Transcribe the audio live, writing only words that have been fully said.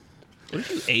What if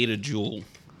you ate a jewel?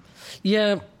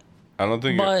 Yeah. I don't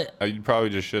think you'd probably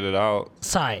just shit it out.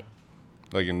 Sigh.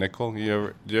 Like a nickel. Did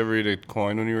you ever eat a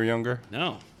coin when you were younger?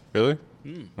 No. Really?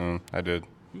 I did.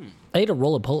 I ate a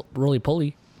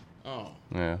roly-poly. Oh.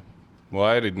 Yeah. Well,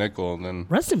 I ate a nickel, and then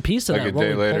Rest in peace to like that a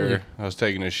day roly-poly. later, I was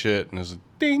taking a shit, and it was a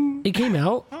ding. It came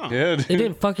out? Huh. Yeah, dude. It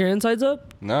didn't fuck your insides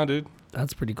up? No, dude.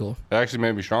 That's pretty cool. It actually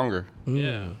made me stronger.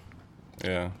 Yeah.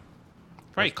 Yeah.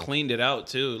 Probably cleaned it out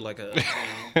too, like a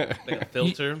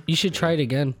filter. You should try it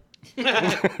again.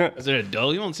 Is there a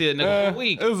dough? You won't see it in a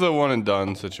week. It was a one and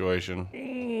done situation.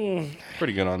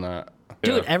 Pretty good on that.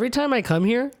 Dude, Yeah. every time I come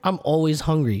here, I'm always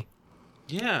hungry.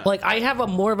 Yeah. Like, I have a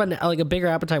bigger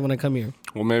appetite when I come here.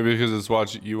 Well, maybe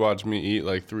because you watch me eat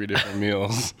like 3 different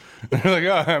meals. You're like,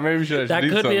 oh, maybe I should That eat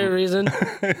could be a something. reason.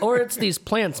 Or it's these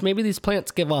plants. Maybe these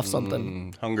plants give off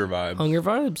something. Hunger vibes. Hunger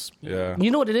vibes. Yeah.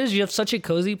 You know what it is? You have such a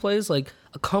cozy place, like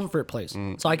a comfort place.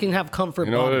 So I can have comfort.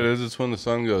 You know what body. it is? It's when the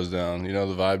sun goes down. You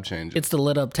know, the vibe changes. It's the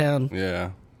lit up town. Yeah.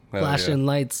 Hell Flashing yeah.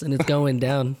 lights, and it's going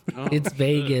down. It's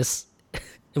Vegas,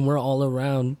 and we're all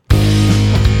around.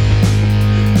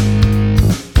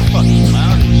 Fucking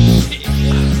loud.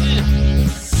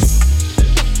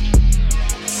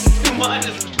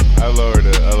 I lowered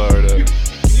it.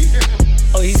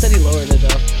 Oh, he said he lowered it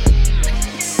though.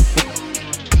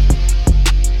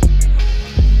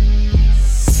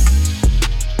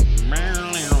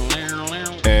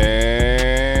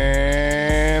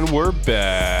 And we're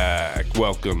back.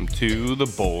 Welcome to The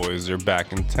Boys Are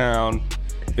Back in Town.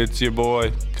 It's your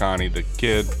boy, Connie the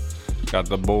Kid. Got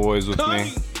the boys with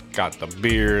me. Got the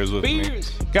beers with me.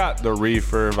 Got the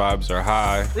reefer. Vibes are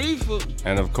high. Reefer.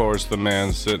 And of course, the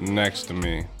man sitting next to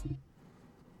me.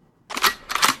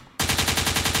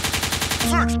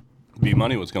 B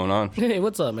Money, what's going on? Hey,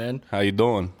 what's up, man? How you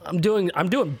doing? I'm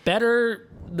doing better.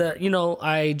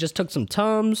 I just took some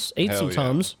Tums, ate Hell some yeah.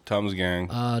 Tums, Tums gang.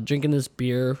 drinking this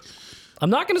beer. I'm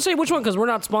not gonna say which one because we're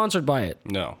not sponsored by it.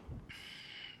 No.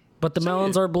 But the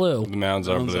melons are blue. The mounds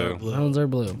are blue. Melons are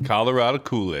blue. Colorado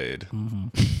Kool-Aid.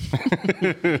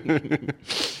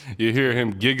 You hear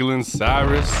him giggling,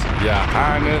 Cyrus, Your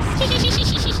Highness.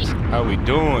 How we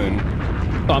doing?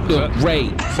 I'm doing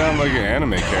great. Sound like an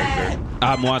anime character.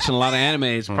 I'm watching a lot of anime.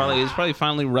 It's probably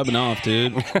finally rubbing off,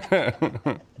 dude.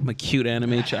 I'm a cute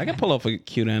anime chick. I can pull off a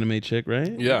cute anime chick,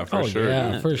 right? Yeah, for sure.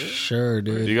 Yeah, Dude. for sure,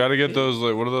 dude. You got to get those,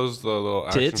 like, what are those, the little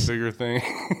action Tits? figure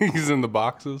things in the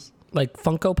boxes? Like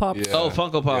Funko Pops. Yeah. Oh,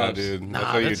 Funko Pops. Yeah, dude. Nah,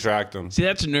 That's how you that's- attract them. See,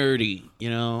 that's nerdy. You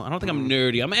know, I don't think I'm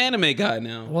nerdy. I'm an anime guy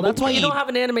now. Well, that's why you don't have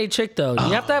an anime chick though.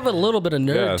 You have to have a little bit of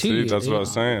nerd Yeah, to see, you. that's what I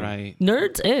was saying. Right.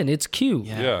 Nerd's in. It's cute.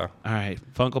 Yeah. All right,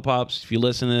 Funko Pops. If you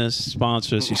listen to this,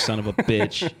 sponsor us, you son of a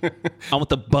bitch. I want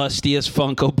the bustiest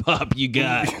Funko Pop you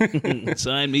got.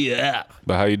 Sign me up.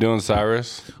 But how you doing,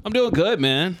 Cyrus? I'm doing good,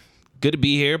 man. Good to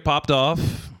be here. Popped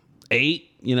off. Ate.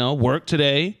 Work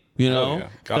today. yeah.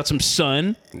 Got some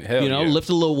sun. Hell yeah.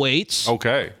 Lifted a little weights.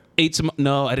 Okay. Ate some.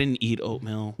 No, I didn't eat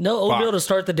oatmeal. No oatmeal to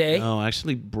start the day. No, I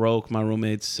actually broke my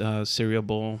roommate's cereal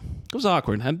bowl. It was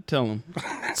awkward. I had to tell him.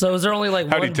 So is there only like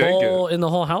How'd he one take bowl in the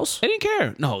whole house? I didn't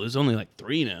care. No, there's only like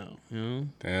 3 now.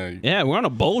 Yeah. Yeah, we're on a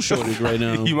bowl shortage right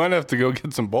now. You might have to go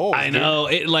get some bowls. I dude. know.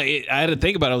 I had to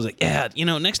think about it. I was like, yeah,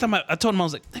 next time I told him, I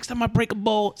was like, next time I break a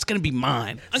bowl, it's going to be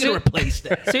mine. I'm going to replace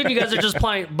that. See if you guys are just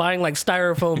buying like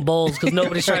styrofoam bowls because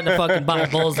nobody's trying to fucking buy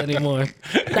bowls anymore.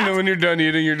 And then when you're done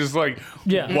eating, you're just like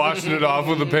Yeah. washing it off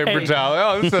with a paper Hey. towel.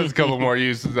 Oh, this has a couple more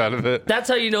uses out of it. That's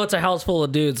how you know it's a house full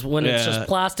of dudes when it's Yeah. just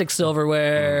plastic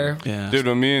silverware. Yeah. Dude,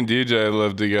 when me and DJ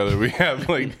lived together, we had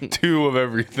like 2 of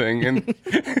everything, and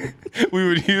we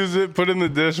would use it, put it in the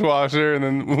dishwasher, and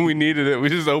then when we needed it, we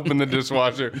just open the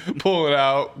dishwasher, pull it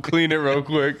out, clean it real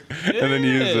quick, and then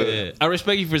use it. I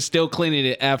respect you for still cleaning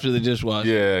it after the dishwasher.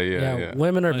 Yeah.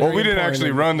 Women are. Well, very we didn't important actually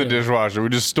in- run the yeah. dishwasher. We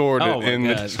just stored Oh it my in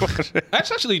the God. dishwasher.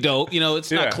 That's actually dope.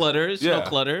 It's not clutter. It's no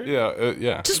clutter.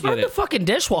 Yeah. Just Get run it. the fucking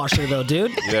dishwasher though,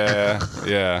 dude.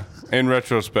 Yeah. In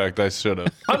retrospect, I should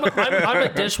have. I'm a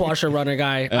dishwasher runner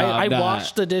guy. I I'm not.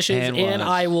 wash the dishes Hand and wash.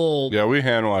 I will. Yeah, we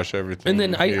hand wash everything. And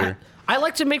then here. I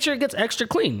like to make sure it gets extra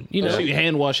clean. So you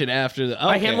hand wash it after the.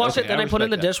 I hand wash it, then I put it in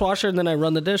the dishwasher, and then I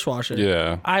run the dishwasher.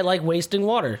 Yeah. I like wasting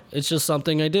water. It's just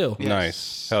something I do.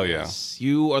 Nice. Hell yeah.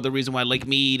 You are the reason why Lake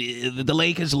Mead, the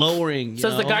lake is lowering.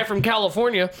 Says the guy from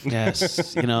California.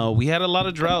 Yes. We had a lot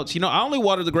of droughts. I only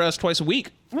water the grass twice a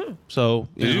week. So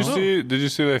Did you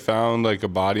see they found like a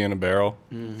body in a barrel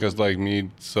because like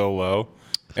mead's so low,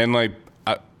 and like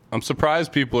I'm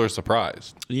surprised people are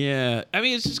surprised. Yeah. I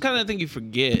mean, it's just kind of thing you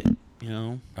forget.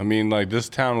 I mean, like this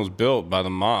town was built by the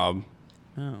mob.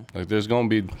 Oh. Like there's gonna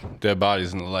be dead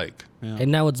bodies in the lake.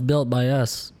 And now it's built by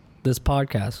us. This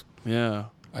podcast. Yeah.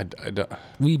 I don't.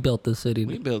 We built the city.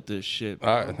 We built this shit.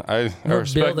 I We're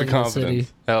respect the building the confidence.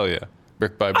 city. Hell yeah.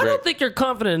 Brick by I brick. don't think you're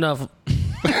confident enough.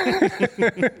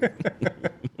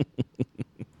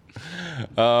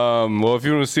 Well, if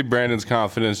you want to see Brandon's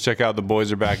confidence, check out The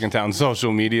Boys Are Back in Town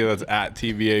social media. That's at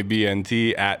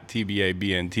TBABNT, at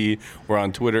TBABNT. We're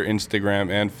on Twitter,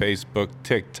 Instagram, and Facebook,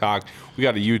 TikTok. We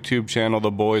got a YouTube channel,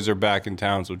 The Boys Are Back in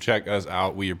Town, so check us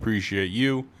out. We appreciate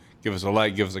you. Give us a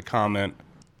like, give us a comment,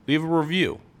 leave a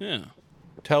review. Yeah.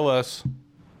 Tell us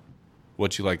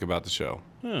what you like about the show.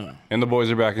 Yeah. And The Boys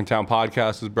Are Back in Town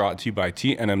podcast is brought to you by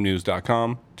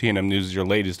TNMnews.com. TNM News is your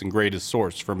latest and greatest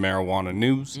source for marijuana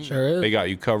news. Sure is. They got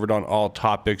you covered on all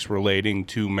topics relating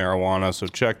to marijuana, so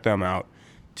check them out.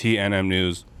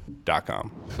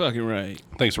 TNMnews.com. Fucking right.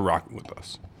 Thanks for rocking with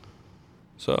us.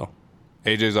 So,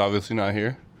 AJ's obviously not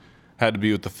here. Had to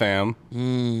be with the fam.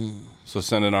 So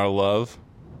sending our love.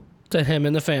 To him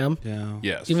and the fam. Yeah.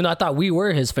 Yes. Even though I thought we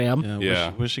were his fam.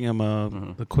 Yeah. Wishing him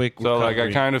a quick So, like, I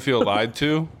recovery. kind of feel lied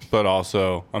to, but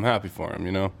also I'm happy for him,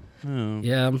 you know?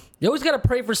 Yeah. You always got to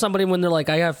pray for somebody when they're like,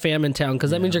 I have fam in town,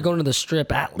 because that means you're going to the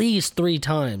strip at least 3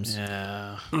 times.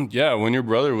 Yeah. Yeah, when your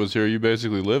brother was here, you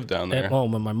basically lived down there. At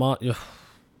home, and my mom.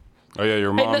 Oh, yeah,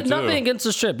 your mom, too. Nothing against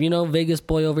the strip. You know, Vegas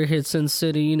boy over here at Sin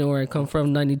City. You know where I come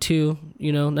from, 92.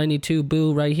 You know, 92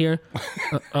 boo right here.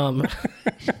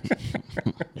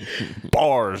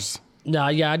 Bars. Nah,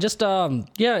 yeah, just,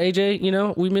 yeah, AJ, you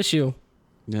know, we miss you.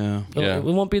 Yeah. Yeah. It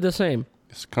won't be the same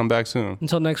Just come back soon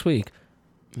until next week.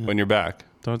 when you're back.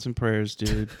 Thoughts and prayers,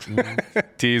 dude. Yeah.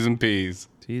 T's and P's.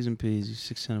 T's and P's. You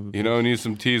 6 son of a You know who needs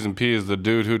some T's and P's? The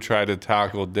dude who tried to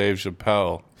tackle Dave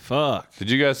Chappelle. Fuck. Did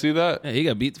you guys see that? Yeah, he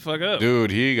got beat the fuck up. Dude,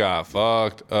 he got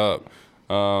fucked up.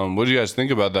 What do you guys think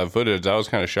about that footage? That was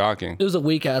kind of shocking. It was a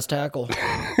weak ass tackle.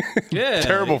 Yeah.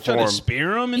 Terrible he tried form. to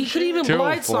spear him and He could shit. even Terrible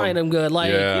blind sign form. him good.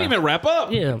 Like, Yeah. He didn't even wrap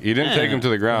up. yeah. He didn't take him to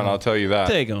the ground, I'll tell you that.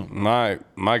 Take him.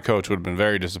 My coach would have been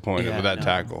very disappointed Yeah, with that no.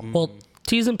 tackle. Well,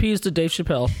 T's and P's to Dave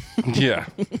Chappelle. Yeah.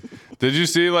 Did you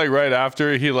see, like, right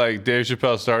after he, like, Dave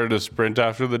Chappelle started to sprint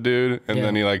after the dude, and Yeah.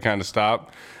 then he, like, kind of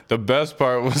stopped? The best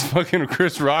part was fucking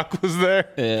Chris Rock was there.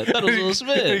 Yeah, I thought it was Will He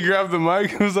Smith. grabbed the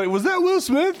mic and was like, was that Will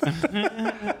Smith?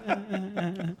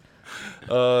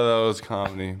 Oh, that was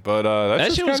comedy. But That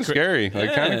that's just shit kind was of cra- scary.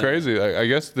 Like, kind Yeah. of crazy. I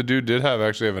guess the dude did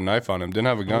actually have a knife on him. Didn't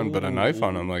have a gun, but a knife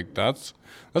on him. Like, that's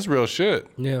real shit.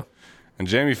 Yeah. And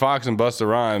Jamie Foxx and Busta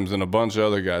Rhymes and a bunch of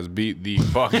other guys beat the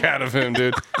fuck out of him,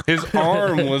 dude. His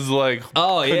arm was like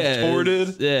Oh, yeah.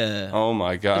 contorted. Yeah. Oh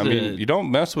my god! I mean, you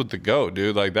don't mess with the GOAT,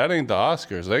 dude. Like, that ain't the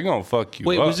Oscars. They gonna fuck you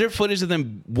Wait, up. was there footage of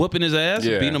them whooping his ass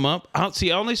Yeah. and beating him up? I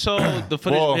only saw the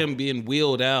footage Well- of him being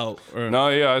wheeled out. Or, No,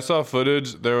 yeah, I saw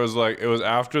footage. There was like, it was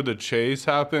after the chase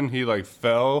happened. He like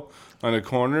fell on a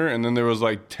corner, and then there was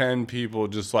like 10 people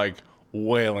just like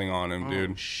wailing on him,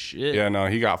 dude. Shit. Yeah, no,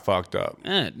 he got fucked up.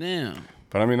 God damn.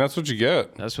 But I mean, that's what you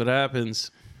get. That's what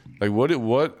happens. Like,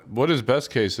 what is best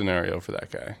case scenario for that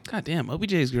guy? God damn.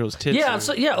 OBJ's girl's tits. Yeah, are-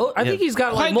 so I think he's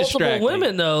got like Quite multiple distracting.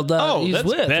 women though that Oh, he's that's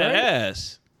with, right?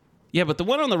 badass. Yeah, but the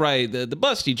one on the right, the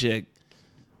busty chick.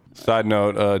 Side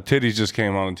note, Titties just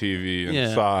came on TV, and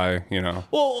Yeah. Psy, you know,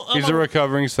 Well, he's a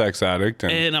recovering sex addict,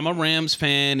 and I'm a Rams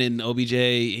fan, and OBJ,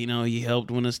 you know, he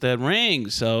helped win us that ring,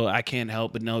 so I can't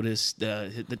help but notice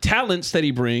the talents that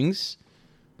he brings.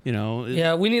 You know,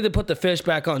 Yeah, we need to put the fish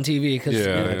back on TV because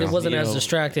Yeah, it yeah. wasn't You as know,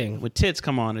 distracting. with tits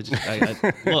come on, it just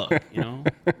I look, you know,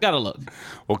 gotta look.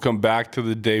 we'll come back to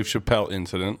the Dave Chappelle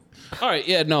incident. All right,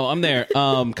 yeah, no, I'm there.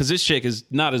 Because this chick is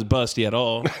not as busty at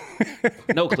all,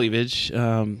 no cleavage.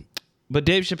 But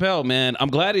Dave Chappelle, man, I'm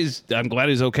glad he's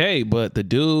okay. But the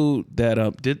dude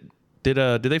that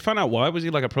did they find out why? Was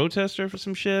he like a protester for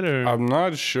some shit or? I'm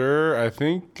not sure. I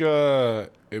think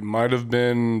it might have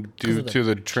been due to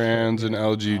the trans and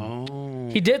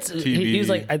LGBT. He did. He was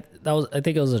like, I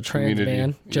think it was a trans Community.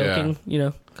 man joking, Yeah. you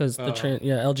know, because the trans,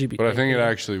 LGBT. But I think it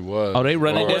actually was. Oh, they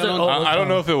run it Or- down Oh, on. I don't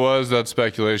know if it was. That's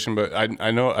speculation, but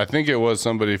I think it was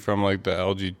somebody from like the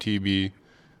LGTB.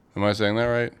 Am I saying that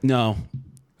right? No,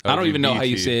 I don't even know how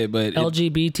you LGBT. say it, but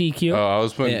LGBTQ, Oh, I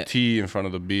was putting Yeah. T in front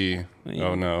of the B.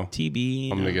 Oh no,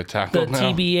 TB. I'm gonna get the tackled now.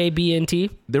 TBABNT.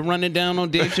 They're running down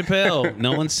on Dave Chappelle.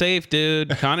 No one's safe,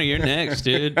 dude. Connor, you're next,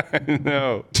 dude.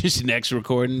 No, Just next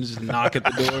recording, just knock at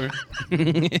the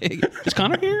door. Is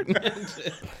Connor here?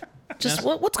 Just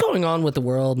what's going on with the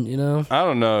world? You know, I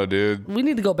don't know, dude. we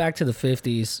need to go back to the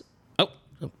 50s. Oh.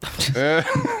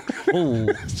 Oh.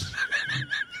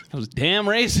 That was damn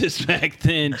racist back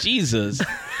then. Jesus.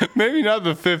 Maybe not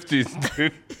the 50s,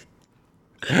 dude.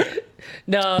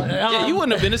 No, Yeah, you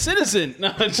wouldn't have been a citizen.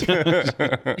 No,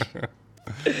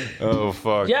 Oh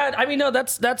fuck. Yeah, I mean, no,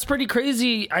 that's pretty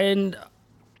crazy. And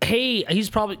hey, he's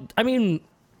probably. I mean,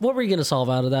 what were you gonna solve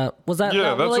out of that? Was that?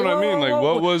 Yeah, that's what I mean. Like,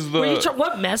 what was the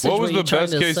what message? what was were you the trying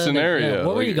best to case send? scenario? Yeah,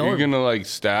 what were you going? You're gonna like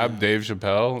stab Dave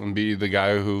Chappelle and be the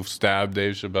guy who stabbed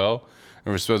Dave Chappelle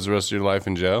and spends the rest of your life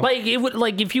in jail? Like it would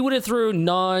like if you would have threw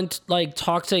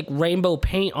toxic rainbow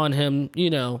paint on him,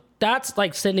 that's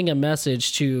like sending a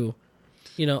message to,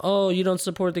 oh, you don't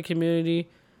support the community,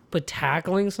 but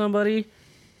tackling somebody,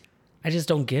 I just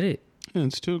don't get it. Yeah,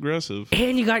 it's too aggressive.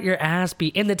 And you got your ass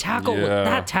beat, and the tackle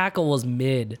that tackle was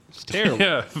mid. It's terrible.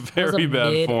 Yeah, very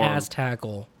bad form. Mid-ass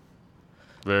tackle.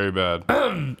 Very bad.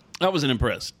 I wasn't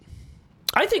impressed.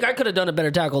 I think I could have done a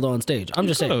better tackle though on stage. I'm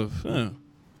just saying. Yeah.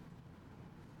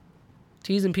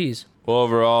 T's and P's. Well,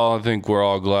 overall, I think we're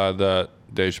all glad that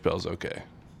Dave Chappelle's okay.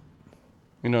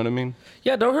 You know what I mean?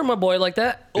 Yeah, don't hurt my boy like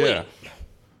that. Yeah.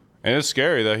 And it's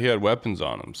scary that he had weapons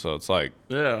on him. So it's like,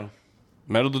 Yeah.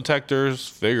 metal detectors,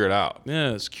 figure it out.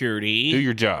 Yeah, security. Do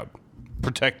your job.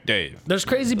 Protect Dave. There's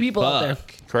crazy people out there.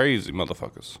 Fuck. Crazy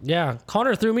motherfuckers. Yeah,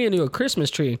 Connor threw me into a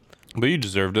Christmas tree. But you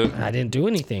deserved it. I didn't do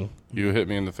anything. You hit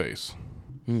me in the face.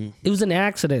 It was an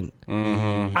accident.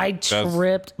 Mm-hmm. I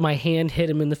tripped. My hand hit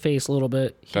him in the face a little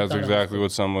bit. That's exactly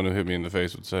what someone who hit me in the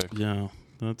face would say. Yeah.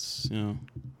 That's, I'm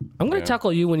going to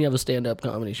tackle you when you have a stand-up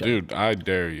comedy show. Dude, I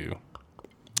dare you.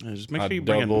 Yeah, just make I sure you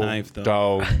bring a knife, though.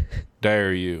 Dog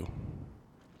dare you.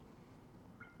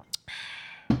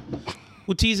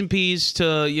 Well, T's and P's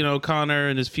to, Connor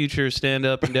and his future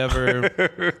stand-up endeavor.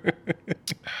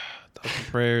 Thoughts and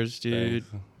prayers, dude.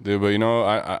 Dude, but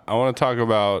I want to talk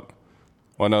about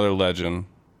one other legend,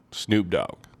 Snoop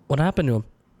Dogg. What happened to him?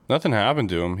 Nothing happened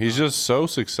to him. He's just so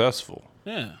successful.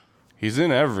 Yeah. He's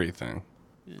in everything.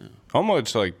 Yeah.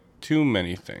 Almost like too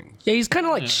many things. Yeah, he's kind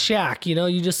of like Shaq,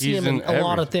 You just see He's him in in a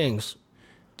lot of everything.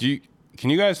 things. Can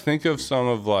you guys think of some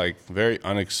of like very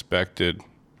unexpected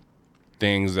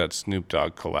things that Snoop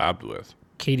Dogg collabed with?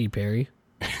 Katy Perry.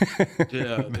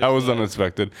 Yeah. That was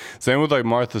unexpected. Same with like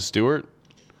Martha Stewart.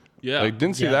 Yeah. Like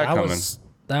didn't see that coming.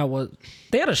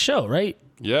 They had a show, right?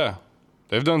 Yeah.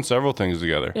 They've done several things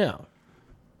together. Yeah.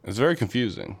 It's very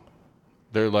confusing.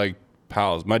 They're like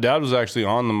pals. My dad was actually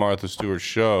on the Martha Stewart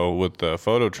show with the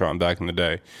Phototron back in the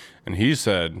day, and he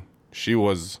said she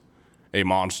was a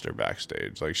monster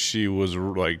backstage. Like she was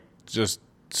like just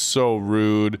so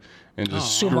rude and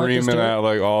just screaming at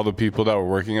like all the people that were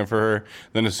working for her.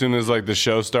 Then as soon as like the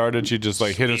show started, she just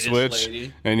like hit a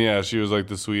switch, and yeah, she was like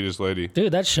the sweetest lady.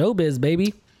 Dude, that's showbiz,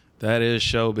 baby. That is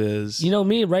showbiz. You know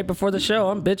me, right before the show,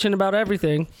 I'm bitching about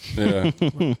everything. Yeah.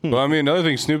 Well, I mean, another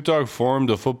thing, Snoop Dogg formed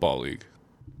a football league.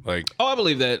 Like, Oh, I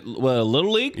believe that. Well,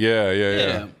 Little League? yeah.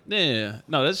 Yeah.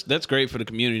 No, that's great for the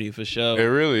community for sure. It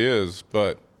really is.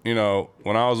 But, when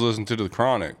I was listening to The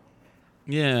Chronic,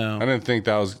 Yeah. I didn't think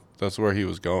that's where he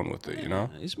was going with it,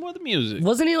 It's more the music.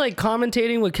 Wasn't he like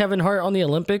commentating with Kevin Hart on the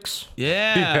Olympics?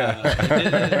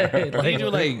 Yeah. He do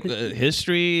like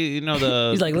history, the.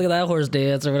 He's like, look at that horse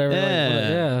dance or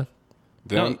whatever.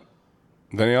 Yeah.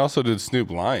 Then he also did Snoop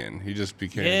Lion. He just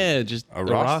became just a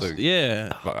the roster.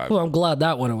 Yeah. Well, I'm glad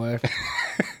that went away.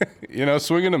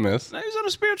 Swing and a miss. Now he's on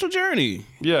a spiritual journey.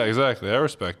 Yeah, exactly. I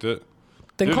respect it.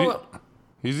 Then Dude, call it.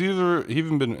 He's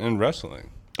even been in wrestling.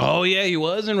 Oh yeah, he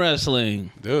was in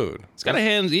wrestling. Dude. He's got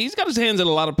his hands in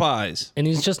a lot of pies. And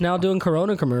he's just now doing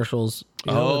Corona commercials.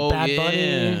 With Bad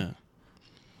Bunny.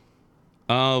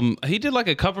 He did like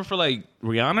a cover for like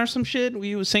Rihanna or some shit.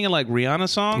 He was singing like Rihanna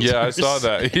songs. Yeah, I saw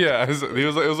that. Yeah, it was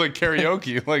like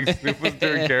karaoke. Like Snoop was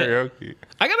doing karaoke.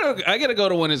 I gotta go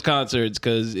to one of his concerts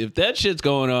because if that shit's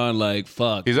going on, like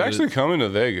fuck. He's dude. actually coming to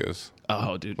Vegas.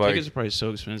 Oh, dude, like- tickets are probably so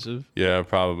expensive. Yeah,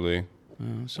 probably.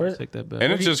 So I'll take that back.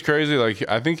 And it's just crazy. Like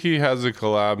I think he has a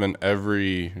collab in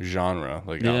every genre.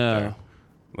 Like out there.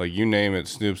 Like you name it,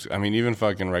 Snoop's. I mean, even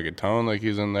fucking reggaeton. Like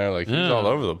he's in there. Like he's all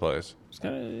over the place.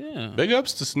 Big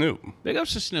ups to Snoop. Big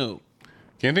ups to Snoop.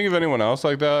 Can't think of anyone else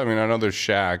like that. I mean, I know there's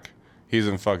Shaq. He's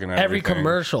in fucking everything. Every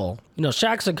commercial.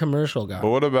 Shaq's a commercial guy. But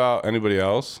what about anybody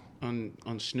else? On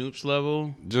Snoop's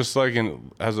level, Just like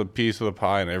has a piece of the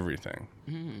pie and everything.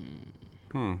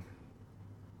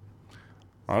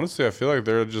 Honestly, I feel like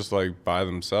they're just like by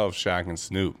themselves, Shaq and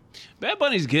Snoop. Bad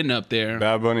Bunny's getting up there.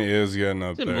 Bad Bunny is getting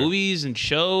up He's in there. movies and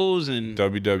shows and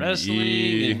WWE.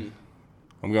 wrestling. And,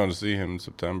 I'm going to see him in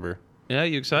September. yeah,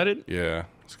 you excited? Yeah,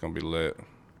 it's gonna be lit.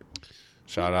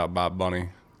 Shout out Bad Bunny.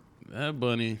 Bad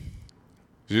Bunny.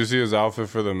 Did you see his outfit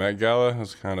for the Met Gala? It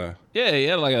was kind of Yeah, he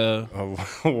had like a.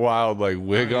 wild like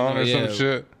wig on or yeah. some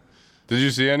shit. Did you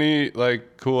see any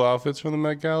like cool outfits from the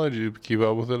Met Gala? Did you keep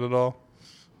up with it at all?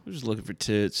 I'm just looking for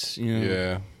tits. You know?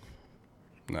 Yeah.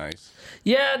 Nice.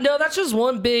 Yeah, no, that's just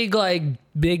one big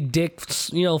dick,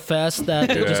 fest that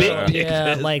they just, Big dick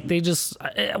fest. like they just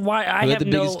why I Who had have the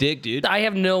no biggest dick, dude? I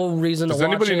have no reason Does to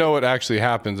watch anybody it. know what actually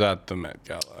happens at the Met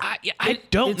Gala? I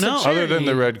don't it's a know. Other than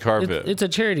the red carpet. It's a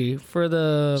charity for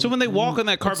the. So when they walk on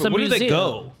that it's carpet, the where do they museum.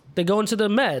 go? They go into the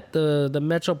Met, the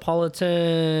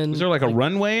Metropolitan. Is there like a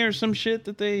runway or some shit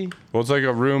that they? Well, it's like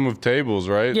a room of tables,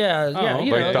 right? Yeah, yeah, Oh,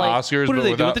 you Like know, the like, Oscars, What do but they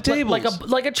do without... with the tables?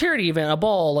 like a charity event, a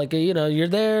ball, like you're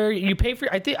there, you pay for.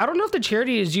 I don't know if the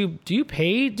charity is do you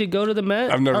pay to go to the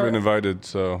Met? I've never been invited,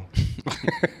 so...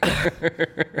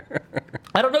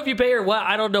 I don't know if you pay or what.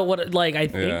 I don't know what. Like I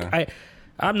think Yeah.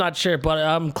 I'm not sure,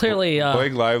 but clearly,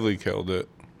 Blake Lively killed it.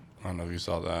 I don't know if you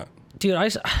saw that. dude.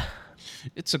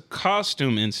 It's a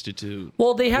costume institute.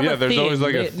 Well, they have Yeah, a there's theme. always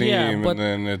like a They- theme, yeah, but and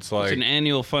then it's like... It's an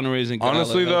annual fundraising. gala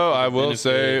Honestly, held though, for the I will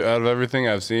say, benefit. out of everything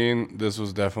I've seen, this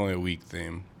was definitely a weak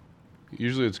theme.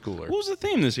 Usually it's cooler. What was the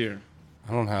theme this year?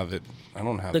 I don't have it. I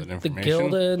don't have that the information.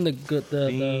 gilded, the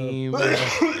Theme.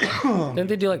 didn't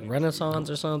they do like Renaissance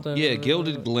or something? Yeah,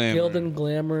 gilded glamour. Gilded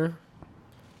glamour.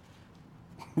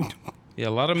 Yeah, a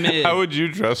lot of mid. How would you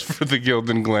dress for the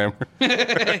Gilded Glamour?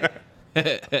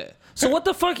 So what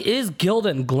the fuck is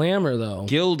gilded glamour though?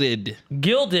 Gilded.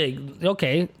 Gilded.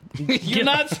 Okay. You're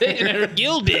not saying it.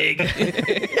 Gilded.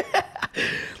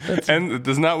 And it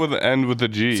does not end with a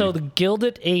G. So the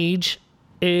Gilded Age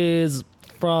is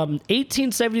from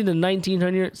 1870 to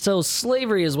 1900. So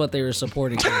slavery is what they were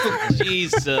supporting.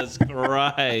 Jesus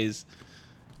Christ.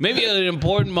 Maybe an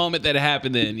important moment that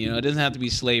happened then. It doesn't have to be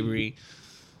slavery.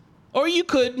 Or you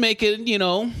could make it,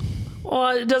 Well,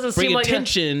 it doesn't bring seem like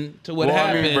attention to what well, I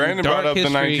happened. mean, Brandon Dark brought up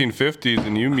history. the 1950s,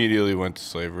 and you immediately went to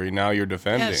slavery. Now you're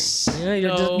defending. Yes. Yeah,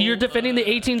 you're defending the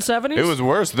 1870s. It was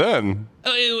worse then.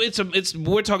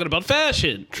 We're talking about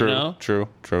fashion. True,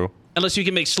 true. Unless you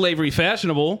can make slavery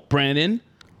fashionable, Brandon.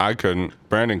 I couldn't.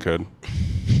 Brandon could.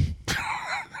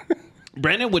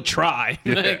 Brandon would try.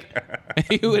 Like,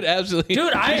 he would absolutely.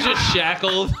 Dude, he's just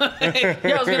shackled. Yeah,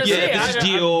 I was gonna say. this is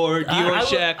Dior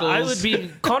shackles. I would be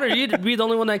Connor. You'd be the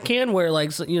only one that can wear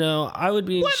I would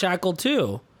be shackled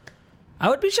too. I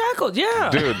would be shackled. Yeah,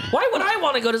 Dude. Why would I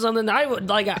want to go to something that I would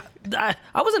like? I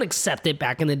wasn't accepted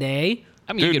back in the day.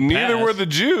 I mean, you Dude, could neither pass. were the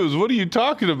Jews. What are you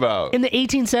talking about? In the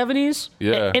 1870s,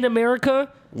 Yeah. in America.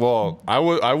 Well, I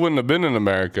wouldn't have been in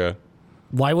America.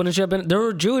 Why wouldn't you have been? There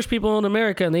were Jewish people in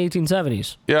America in the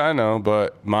 1870s. Yeah, I know,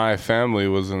 but my family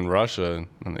was in Russia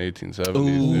in the 1870s,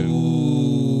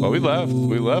 dude. Well, we left.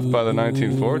 We left by the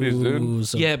 1940s, dude. Ooh,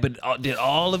 so- Yeah, but did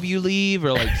all of you leave,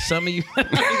 or like some of you?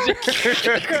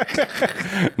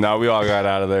 No, we all got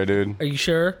out of there, dude. Are you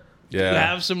sure? Yeah. You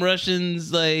have some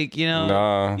Russians,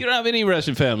 Nah. You don't have any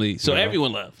Russian family, so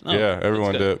everyone left. Oh, Yeah,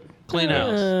 everyone that's good. did. Clean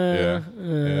house.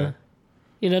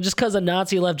 Yeah. Just because a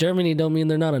Nazi left Germany don't mean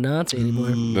they're not a Nazi anymore.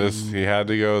 He had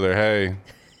to go there. Hey,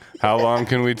 how long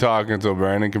can we talk until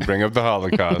Brandon can bring up the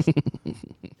Holocaust?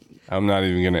 I'm not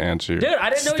even gonna answer your Dude, I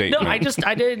didn't know. statement.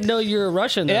 I didn't know you were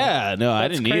Russian. Though. Yeah, no, I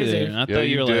That's didn't crazy. either. I Yeah, thought you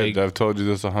you were did. like I've told you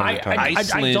this 100 times.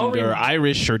 Iceland don't or re-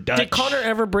 Irish or Dutch. Did Connor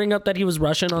ever bring up that he was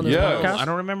Russian on this Yeah. podcast? I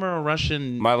don't remember a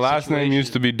Russian. My last name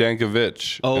used to be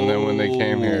Dankovich, and then when they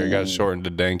came here, it got Oh. shortened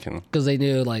to Dankin. Because they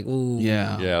knew, like, ooh.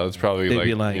 Yeah. Yeah, that's probably They'd like,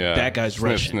 be like, yeah, that guy's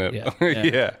snip, Russian. Snip.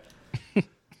 Yeah.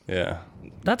 Yeah.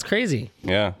 That's crazy.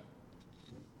 Yeah.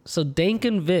 So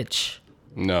Dankovich.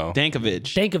 No.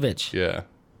 Dankovich. Yeah.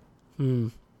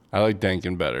 I like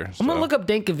Dankin better. I'm going to look up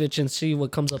Dankovich and see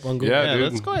what comes up on Google. Yeah, Yeah,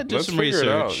 dude. let's go ahead and do Let's some figure it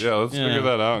out. research. Yeah, let's figure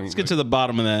that out. Let's get to the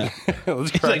bottom of that.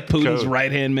 Let's He's crack like the Putin's code.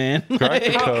 right hand man. Crack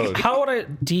the code. How would I...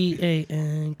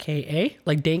 Danka?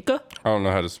 Like Danka? I don't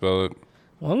know how to spell it.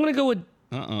 Well, I'm going to go with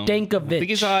I think Dankovich.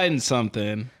 he's hiding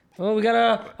something. Oh, we got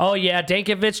a... Oh, yeah.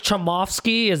 Dankovich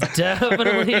Chomovsky is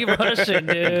definitely Russian,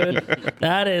 dude.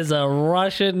 That is a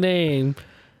Russian name.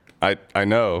 I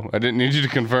know. I didn't need you to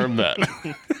confirm that.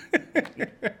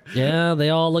 Yeah, they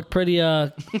all look pretty,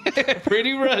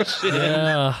 Pretty Russian.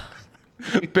 yeah.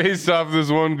 Based off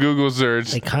this one Google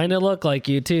search. They kind of look like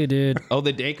you, too, dude. Oh,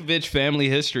 the Dankovich family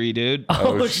history, dude.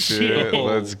 Oh, shit.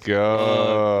 Let's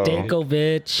go.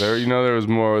 Dankovich. There was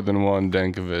more than one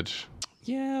Dankovich.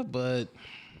 Yeah, but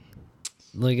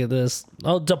Look at this.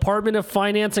 Oh, Department of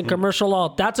Finance and Commercial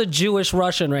Law. That's a Jewish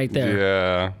Russian right there.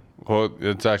 Yeah. Well,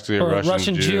 it's actually a Or a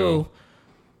Russian Jew.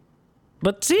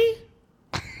 But see?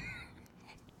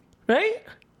 Right?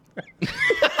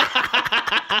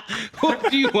 what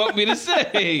do you want me to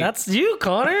say? That's you,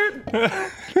 Connor.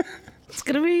 It's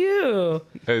going to be you.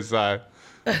 Hey, Sai.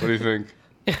 What do you think?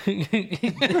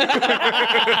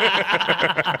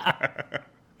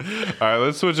 All right,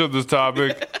 let's switch up this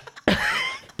topic.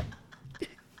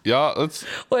 Y'all, let's.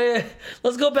 Wait,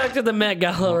 let's go back to the Met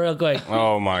Gala real quick.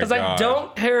 Oh my god. Because I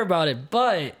don't care about it,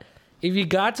 but if you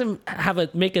got to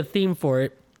make a theme for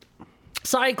it,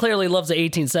 Sai clearly loves the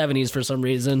 1870s for some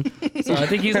reason, so I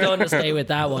think he's going to stay with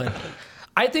that one.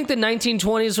 I think the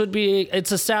 1920s would be.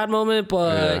 It's a sad moment,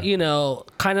 but you know,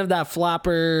 kind of that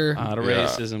flapper. The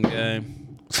racism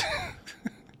game.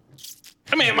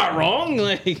 I mean, am I wrong?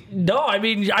 Like, No, I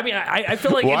mean, I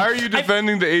feel like. Why are you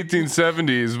defending the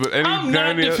 1870s? But I'm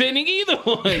not defending either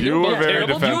one. You were very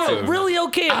terrible. defensive. You were really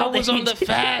okay. I was on the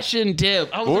fashion tip.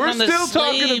 I was We're on the still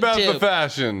talking slave about tip. the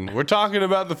fashion. We're talking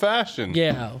about the fashion.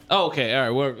 Yeah. Oh, okay, all right,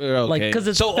 we're okay. Like, 'cause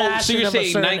it's so fashion you're of a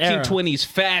saying certain era. 1920s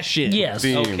fashion? Yes.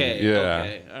 Theme, Okay. yeah.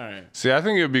 Okay. All right. See, I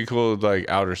think it would be cool with like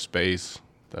outer space.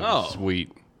 That'd be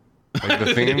sweet. Like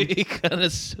the theme. Kind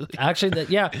of sweet. Actually,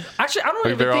 Actually, I don't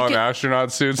Like even they're all think in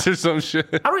astronaut suits or some shit.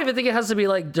 I don't even think it has to be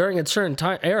like during a certain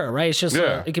time era, right? It's just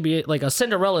it could be like a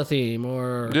Cinderella theme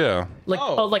or Yeah. like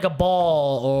like a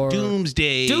ball or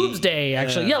Doomsday. Doomsday.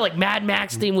 Actually, yeah, like Mad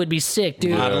Max theme would be sick,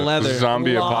 dude. Lot of leather.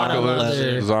 Zombie Lot of apocalypse.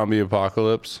 leather. Zombie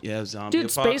apocalypse. Yeah, zombie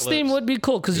Dude, apocalypse. space theme would be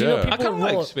cool because you know Yeah. people I kinda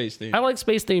like roll- space theme. I like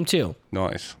space theme too,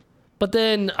 Nice. but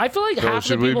then I feel like So half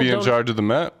should the we people be in don't. charge of the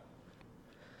Met?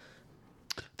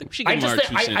 I think we should I give just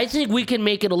him our think, 2 I cents. think we can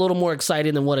make it a little more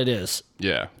exciting than what it is.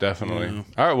 Yeah, definitely.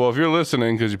 All right, well, if you're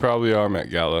listening, because you probably are,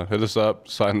 Met Gala, hit us up,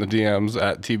 sign the DMs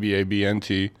at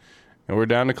TBABNT, and we're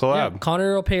down to collab.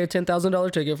 Connor will pay a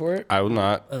 $10,000 ticket for it. I will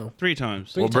not. 3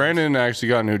 times. Well, Brandon actually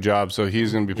got a new job, so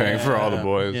he's going to be paying for all the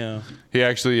boys. Yeah. He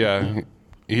actually,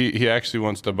 he actually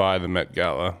wants to buy the Met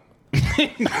Gala.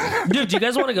 Dude, do you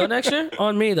guys want to go next year?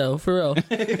 On me though, for real.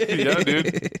 Yeah,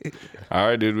 dude. All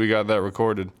right, dude, we got that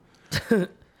recorded.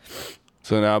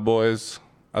 So now, boys,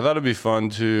 I thought it'd be fun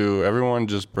to everyone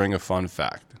just bring a fun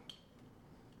fact,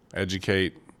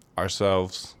 educate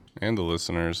ourselves and the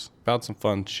listeners about some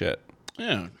fun shit.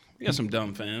 Yeah. We got some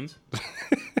dumb fans.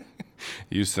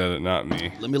 You said it, not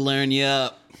me. Let me learn you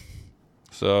up.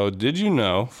 So, did you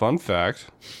know, fun fact,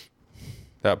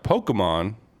 that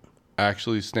Pokemon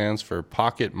actually stands for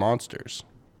Pocket Monsters?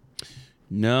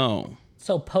 No.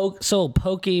 So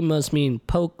pokey must mean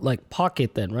like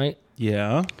pocket then, right?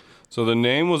 Yeah. So the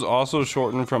name was also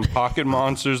shortened from Pocket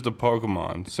Monsters to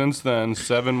Pokemon. Since then,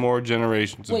 7 more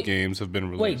generations of Wait. games have been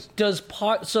released.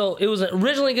 Wait, so it was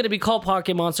originally going to be called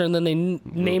Pocket Monster and then they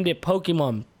named it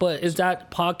Pokemon. But is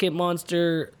that Pocket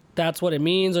Monster, that's what it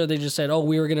means? Or they just said, oh,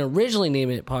 we were going to originally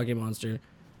name it Pocket Monster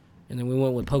and then we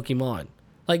went with Pokemon?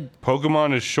 Like,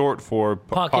 Pokemon is short for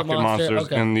Pocket Monster, Monsters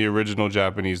okay. in the original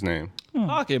Japanese name.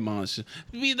 Pocket monsters.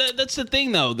 I mean, that's the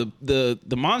thing, though. The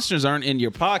monsters aren't in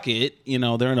your pocket. You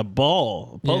know, they're in a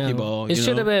ball, a Pokeball. It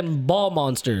should have been Ball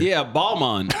Monster. Yeah,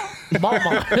 Ballmon.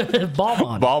 Ballmon.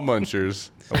 Ballmon. Ball Munchers.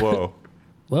 Whoa.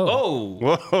 Whoa.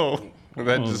 Oh, Whoa.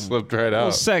 That just slipped right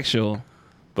out. sexual.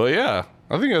 But yeah,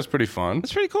 I think that's pretty fun.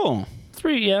 That's pretty cool.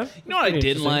 Three, yeah. You know what I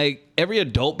didn't like? Every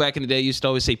adult back in the day used to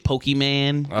always say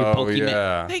Pokemon. Your Oh, Pokemon.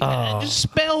 yeah. Hey, just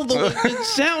spell the way,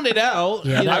 sound it out.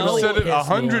 Yeah, you that know? I've really said it pissed me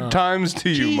 100 off. times to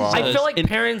you, Mom. I feel like And-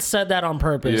 parents said that on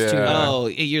purpose, too. Yeah. Oh,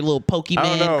 your little Pokemon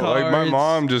I don't know. cards. Like, my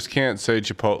mom just can't say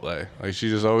Chipotle. Like, she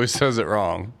just always says it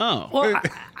wrong. Oh. Well,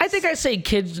 I think I say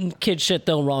kid shit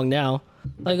though wrong now.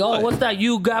 Like, oh, what's that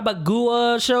You Gabba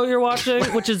Gua show you're watching?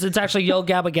 Which is, it's actually Yo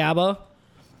Gabba Gabba.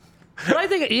 But I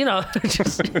think, you know,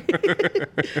 just,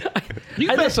 You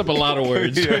mess up a lot of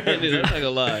words. Yeah. I'm not gonna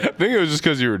lie. I think it was just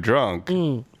because you were drunk.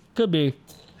 could be.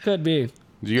 Could be.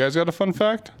 Do you guys got a fun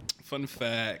fact? Fun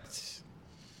fact.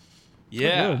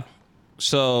 Yeah. good.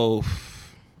 So,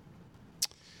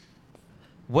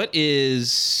 what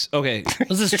is okay?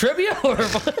 Is this trivia or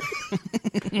what?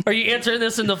 Are you answering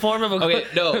this in the form of a Okay,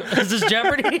 no. Is this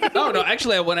Jeopardy? No.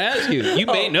 Actually, I want to ask you. You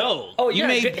may know. Oh, you yeah,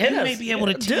 may hit you us. may be able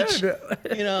to teach. Dude.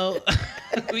 You know,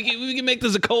 we can make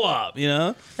this a co-op. You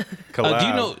know. Collab. Do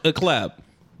you know a collab?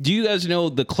 Do you guys know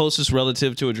the closest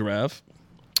relative to a giraffe?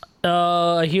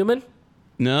 A human?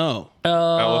 No.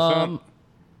 Elephant?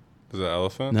 Is it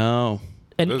elephant? No.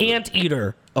 An Is it?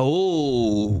 anteater.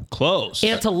 Oh, close.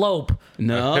 Antelope.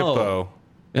 No.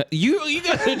 Hippo. You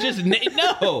guys are just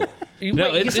no.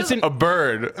 No, Wait, it's you said- an A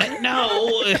bird.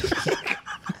 no.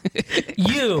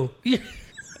 You.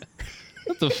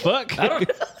 What the fuck?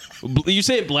 You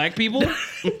say black people?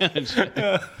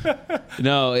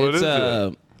 No, What it's is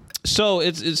it? So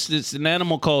it's an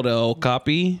animal called a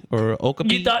okapi or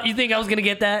okapi. You think I was gonna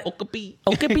get that? Okapi.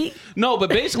 Okapi? No, but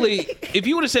basically, if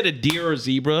you would have said a deer or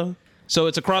zebra, So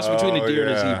it's a cross between a deer and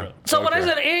a yeah. zebra. So when I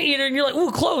said anteater, and you're like,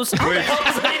 ooh, close. How the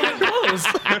hell is that even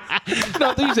close?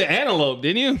 No, I think you said antelope,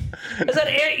 didn't you? I said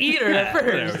anteater at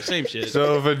Whatever, first. same shit.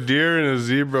 So if a deer and a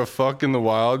zebra fuck in the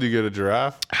wild, you get a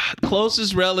giraffe?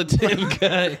 Closest relative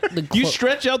guy. You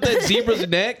stretch out that zebra's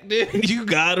neck, dude. You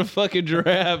got a fucking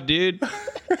giraffe, dude.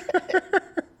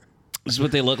 This is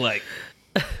what they look like.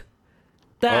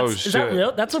 Is that shit.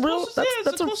 real? That's a real. It's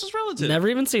That's the a closest relative. never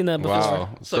even seen that before. Wow.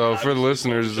 So for the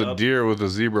listeners, it's a deer with a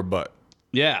zebra butt.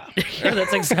 Yeah. Yeah,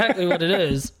 that's exactly what it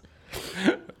is.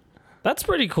 That's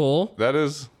pretty cool. That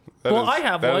is. I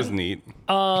have That one. is neat.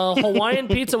 Hawaiian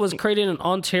pizza was created in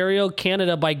Ontario,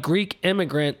 Canada, by Greek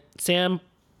immigrant Sam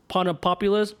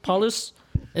Panopoulos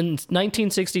in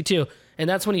 1962, and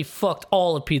that's when he fucked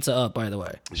all of pizza up. By the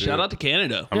way, Shout out to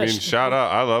Canada. I mean, shout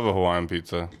out. I love a Hawaiian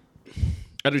pizza.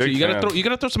 I do too. big You gotta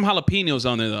fan. throw some jalapenos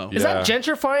on there though. is that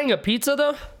gentrifying a pizza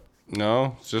though?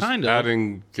 No, it's just Kinda.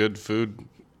 adding good food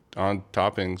on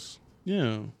toppings.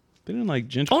 Yeah. They didn't like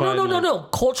gentrify. Oh no!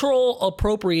 Cultural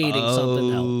appropriating something.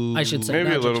 Though, I should say Maybe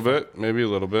not a little gentrifying. bit. Maybe a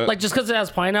little bit. Like just because it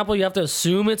has pineapple, you have to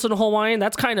assume it's in Hawaiian.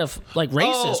 That's kind of like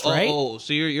racist, right? Oh,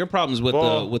 so your problem's with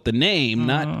Well- the name,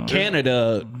 not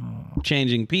Canada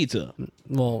changing pizza.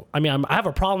 Well, I mean, I have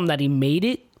a problem that he made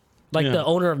it. Like Yeah. the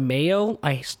owner of Mayo,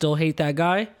 I still hate that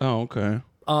guy. Oh, okay.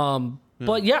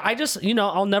 But yeah, I just,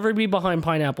 I'll never be behind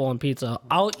pineapple on pizza.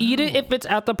 I'll eat it if it's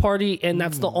at the party and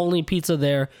that's the only pizza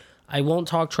there. I won't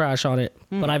talk trash on it.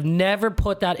 But I've never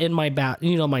put that in my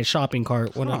my shopping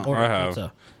cart when I'm I ordering have.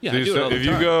 pizza. Yeah, See, I do it so all the if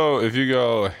time. you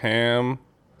go ham,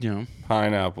 Yeah.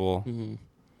 pineapple,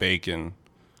 bacon,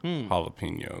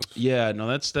 jalapenos. Yeah, no,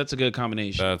 that's a good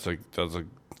combination. That's a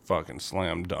fucking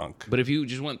slam dunk. But if you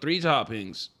just want 3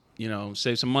 toppings,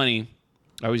 save some money.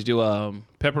 I always do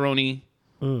pepperoni,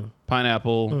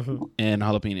 pineapple, and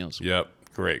jalapenos. Yep,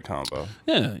 great combo.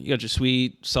 Yeah, you got your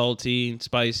sweet, salty,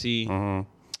 spicy.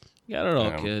 You got it all,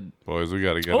 Damn. kid. Boys, we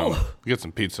gotta get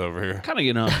some pizza over here. Kind of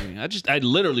getting hungry. I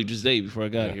literally just ate before I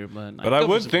got here, but But I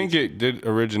would think it did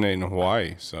originate in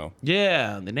Hawaii, so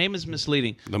Yeah, the name is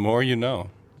misleading. the more you know.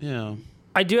 Yeah.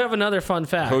 I do have another fun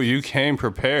fact. Oh, you came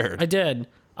prepared. I did.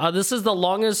 This is the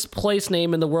longest place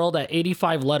name in the world at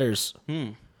 85 letters.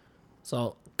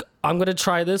 So I'm going to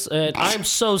try this. And I'm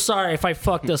so sorry if I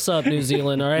fuck this up, New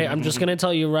Zealand. All right. I'm just going to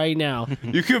tell you right now.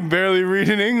 You can barely read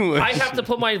in English. I have to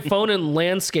put my phone in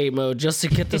landscape mode just to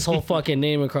get this whole fucking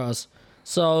name across.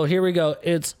 So here we go.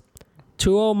 It's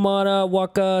Tuo Mara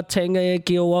Waka Tenga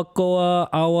Kiwakoa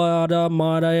Awada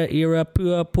Mara Ira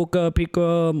Pua Puka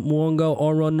Pika Muonga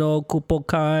Orono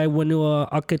Kupokai Wanua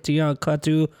Akitian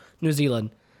Katu, New Zealand.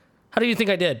 How do you think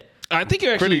I did? I think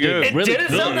you're actually Pretty good. did It really Didn't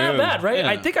good. sound that bad, right? Yeah.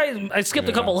 I think I skipped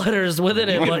a couple letters within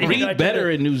it. You But can I read did better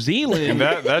it. in New Zealand.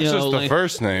 That's You know, just the like-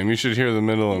 first name. You should hear the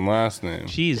middle and last name.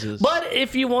 Jesus. But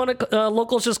if you want to,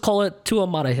 locals just call it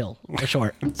Tuamata Hill for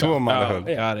short. Tuamata.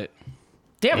 Oh, got it.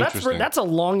 Damn, Interesting. that's a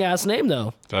long ass name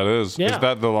though. That is. Yeah. Is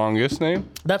that the longest name?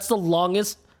 That's the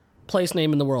longest place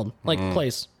name in the world. Like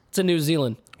place. It's in New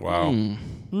Zealand. Wow.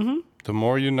 The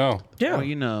more you know. Yeah. Well,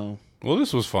 you know. Well,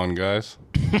 this was fun, guys.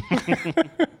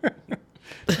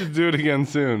 Should do it again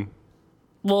soon.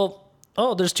 Well,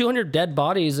 there's 200 dead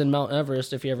bodies in Mount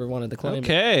Everest if you ever wanted to climb it.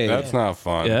 Okay. That's not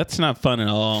fun. Yeah, that's not fun at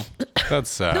all. That's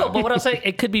sad. No, but what I'm saying,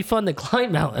 it could be fun to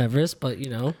climb Mount Everest, but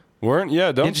Don't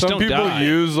just some don't people die.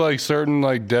 use like certain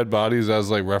like dead bodies as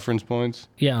like reference points?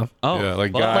 yeah. Oh, Yeah,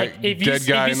 like well, guy, Like if you, dead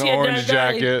guy if you in see the a orange dead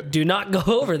guy, jacket. do not go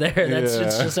over there. It's Yeah.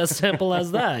 just as simple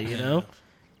as that,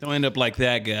 don't end up like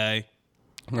that guy.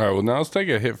 All right, well now let's take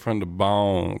a hit from the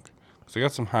bong. Cause I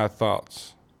got some high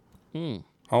thoughts. I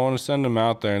want to send them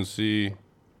out there and see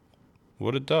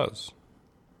what it does.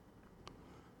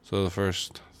 So the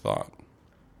first thought: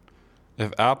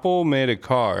 if Apple made a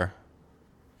car,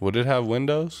 would it have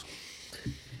windows?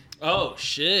 Oh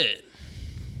shit.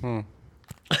 Well,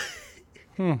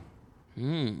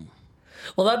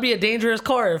 that'd be a dangerous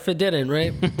car if it didn't,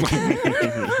 right?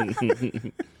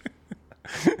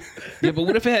 Yeah, but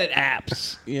what if it had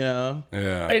apps? Yeah.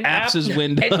 Yeah. An Apps is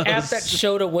windows. An app that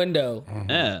showed a window.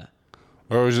 Yeah.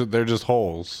 Or is it they're just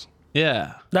holes?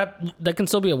 Yeah. That can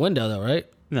still be a window, though, right?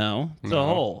 No, it's a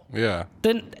hole. Yeah.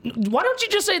 Then why don't you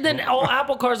just say then all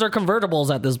Apple cars are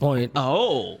convertibles at this point?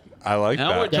 Oh. I like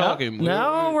Now we're that. talking.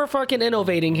 Now we're fucking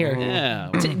innovating here. Yeah.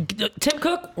 Tim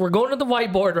Cook, we're going to the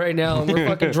whiteboard right now and we're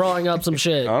fucking drawing up some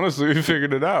shit. Honestly, we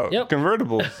figured it out. Yep.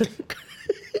 Convertibles.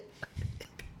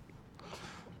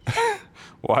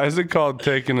 Why is it called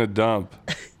taking a dump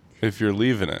if you're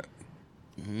leaving it?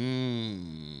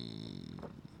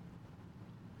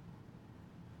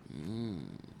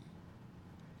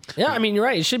 Yeah, I mean, you're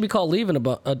right. It should be called leaving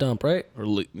a dump, right? Or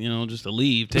just a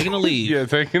leave, taking a leave. Yeah,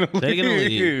 taking a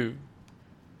leave.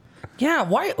 Yeah,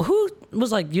 why? Who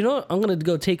was like, I'm gonna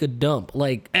go take a dump?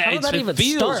 Like, how did that even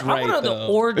start? Right, I want to know the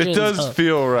origins. It does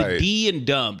feel right. D and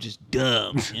dump, just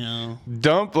dump.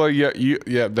 Dump, like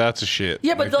that's a shit.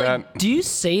 Yeah, but that. Do you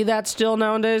say that still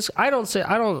nowadays? I don't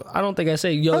think I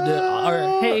say yo,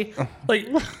 or hey, like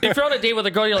if you're on a date with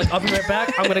a girl, you're like, I'll be right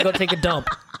back. I'm gonna go take a dump.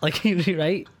 Like,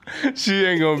 right? She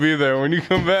ain't gonna be there when you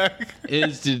come back.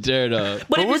 It's to turn up.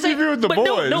 But what if you're with the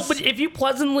boys? No, but if you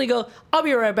pleasantly go, I'll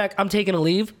be right back. I'm taking a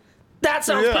leave. That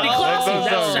sounds pretty classy.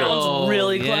 That sounds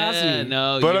really classy. Yeah,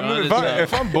 no, but I mean,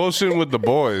 if I'm bullshitting with the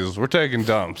boys, we're taking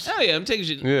dumps. Oh yeah, I'm taking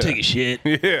shit. Yeah. Taking shit.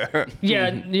 Yeah.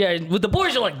 Yeah. With the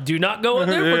boys, you're like, do not go in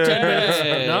there for 10 minutes.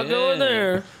 Do not go in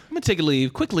there. I'm gonna take a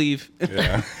leave. Quick leave.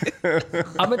 Yeah.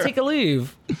 I'm gonna take a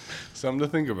leave. Something to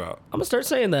think about. I'm gonna start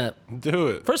saying that. Do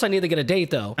it. First, I need to get a date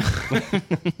though.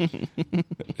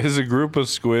 Is a group of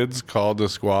squids called a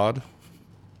squad?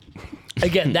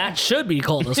 Again, that should be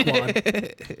called a squad.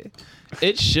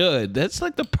 It should. That's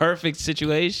like the perfect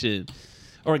situation.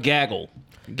 Or a gaggle.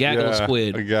 Gaggle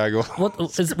squid. A gaggle.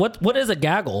 What is a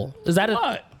gaggle? Is that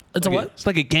what? It's like a what? It's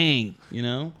like a gang,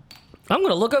 I'm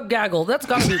gonna look up gaggle. That's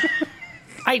gotta be.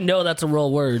 I know that's a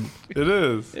real word. It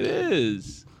is. It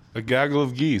is. A gaggle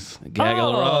of geese. A gaggle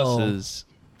of Rosses.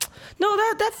 No,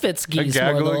 that fits geese A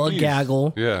gaggle more though. of geese. A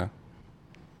gaggle. Yeah.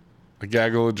 A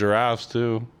gaggle of giraffes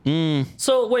too.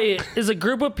 So wait, is a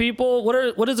group of people?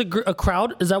 What is a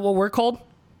crowd? Is that what we're called?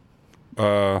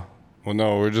 Well,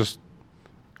 no, would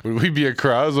we be a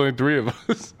crowd? There's only 3 of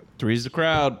us. 3's the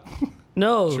crowd.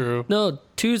 No, True. No,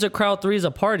 2's a crowd, 3's a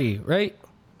party, right?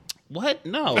 What?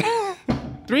 No.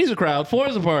 3's a crowd.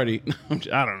 4's a party.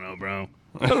 I don't know, bro.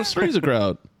 I thought it was 3's a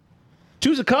crowd.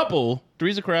 2's a couple.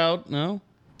 3's a crowd. No,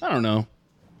 I don't know.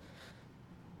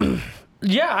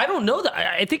 Yeah, I don't know that.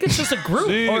 I think it's just a group,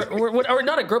 or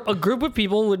not a group. A group of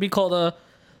people would be called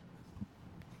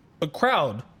a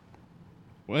crowd.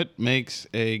 What makes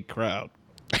a crowd?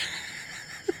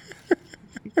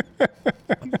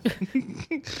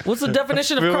 What's the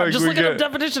definition of crowd? Like Just look at the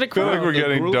definition of I feel crowd. like we're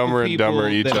getting Group dumber of and dumber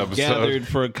people each that episode. gathered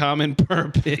for a common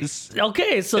purpose.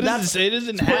 Okay, so It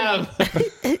doesn't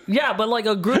have. yeah, but like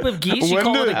a group of geese, you When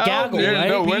call do- it a gaggle, Yeah, right?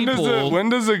 no, People- when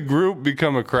does a group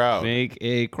become a crowd? Make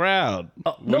a crowd.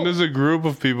 When does a group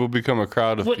of people become a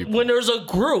crowd of people? When there's a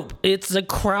group, it's a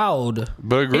crowd.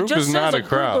 But a It group just is not says a group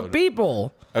crowd. of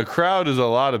people. A crowd is a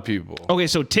lot of people. Okay,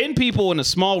 so 10 people in a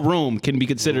small room can be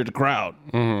considered a crowd.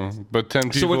 But 10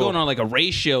 people. So we're going on like a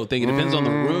ratio thing. It depends on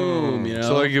the room,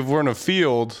 So like if we're in a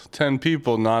field, 10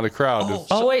 people, not a crowd. It's-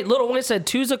 Oh wait, Little Wayne said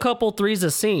 2's a couple, 3's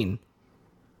a scene.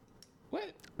 What?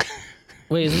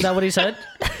 Wait, isn't that what he said?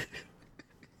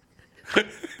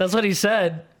 That's what he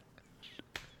said.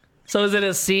 So is it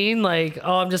a scene? Like,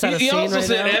 oh, I'm just at a He scene also right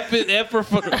said now? F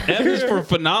is for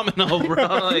phenomenal, bro.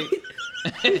 Like,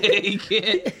 he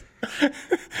can't.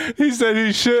 He said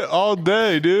he shit all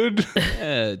day, dude.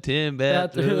 Yeah, 10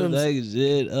 Bathrooms. bathrooms, like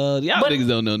shit. Y'all But, niggas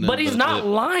don't know nothing. but he's about not that.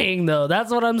 lying though.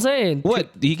 That's what I'm saying.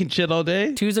 What? He can shit all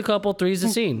day? 2's a couple, 3's a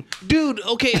scene. Dude,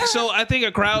 okay, so I think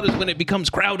a crowd is when it becomes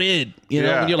crowded. You know,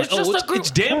 Yeah. when you're like, It's just a group. it's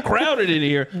damn crowded in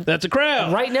here. That's a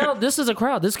crowd. Right now, this is a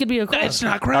crowd. This could be a crowd. It's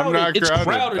not crowded. I'm not It's crowded.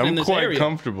 crowded in I'm this quite area.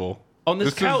 comfortable. On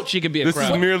this couch, you can be a This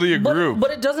crowd. is merely a group.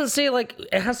 But it doesn't say like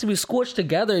it has to be squished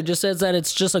together. It just says that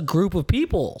it's just a group of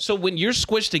people. So when you're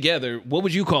squished together, what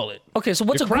would you call it? Okay, so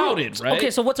what's You're a group? crowded, right?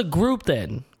 Okay, so what's a group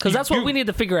then? Because that's what we need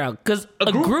to figure out. Because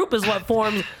a group is what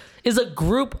forms. Is a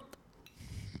group?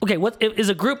 Okay, what is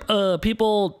a group?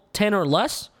 People 10 or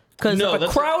less? Because No, if a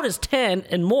that's crowd is 10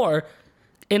 and more,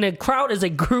 and a crowd is a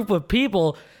group of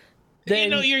people. Then, You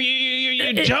know,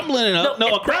 you're jumbling it up. No,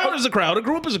 a crowd is a crowd. A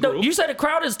group is a no, group. you said a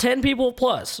crowd is 10 people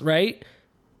plus, right?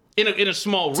 in a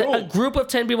small room. A group of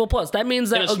 10 people plus. That means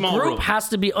that In a a small group room. has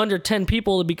to be under 10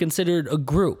 people to be considered a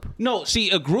group. No, see,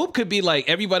 a group could be like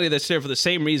everybody that's there for the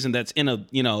same reason that's in a,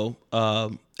 in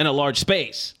a large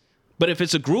space. But if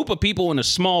it's a group of people in a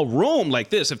small room like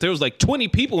this, if there was like 20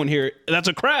 people in here, that's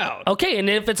a crowd. Okay, and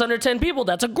if it's under 10 people,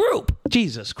 that's a group.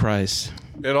 Jesus Christ.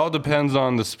 It all depends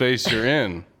on the space you're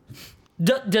in.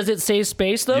 Does it say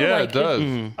space though? Yeah, like, it does.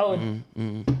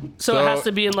 So it has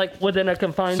to be in like within a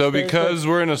confined So space. because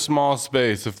we're in a small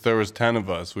space, if there was 10 of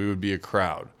us, we would be a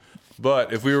crowd.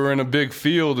 But if we were in a big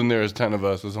field and there was 10 of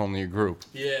us, it's only a group.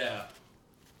 Yeah.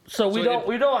 So we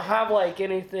don't have like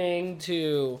anything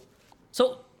to.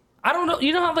 So I don't know.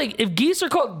 You know how like if geese are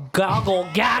called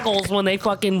gaggles when they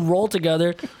fucking roll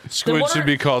together, then Squid what should are-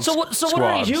 be called So what are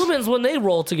squads. humans when they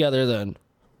roll together then?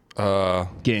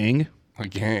 Gang. A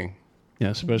gang. Yeah,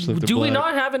 especially if they're Do we black.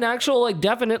 not have an actual like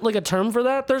definite like a term for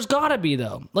that? There's gotta be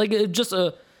though. Like it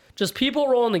just people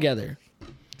rolling together.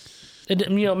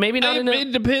 Maybe not in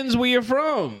It depends where you're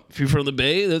from. If you're from the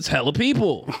Bay, that's hella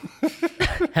people.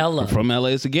 hella. From LA,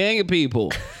 it's a gang of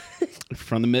people.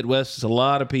 From the Midwest, it's a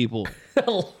lot of people.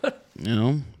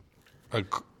 You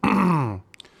know?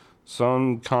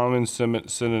 Some common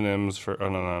synonyms for... Oh,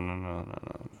 no.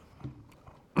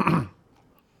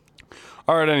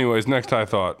 All right, anyways, next high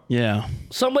thought. Yeah.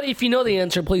 Somebody, if you know the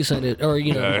answer, please send it. Or,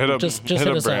 Hit up, just hit hit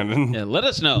up us up. Brandon. Yeah, let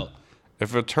us know.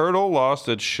 If a turtle lost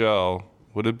its shell,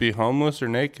 would it be homeless or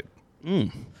naked?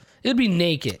 It'd be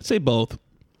naked. Say both.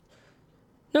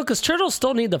 No, because turtles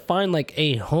still need to find like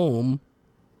a home.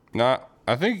 I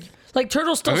think Like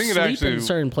turtles still think it sleep actually- in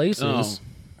certain places. Oh.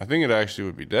 I think it actually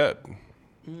would be dead.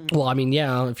 Well, I mean,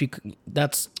 yeah. If you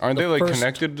that's Aren't the they like first-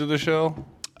 connected to the shell?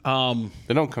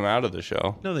 They don't come out of the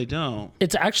shell. No, they don't.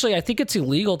 It's actually I think it's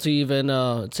illegal to even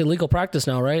it's illegal practice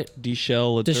now, right?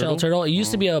 De-shell a To shell turtle. It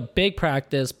used to be a big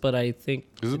practice, but I think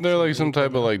Isn't there like some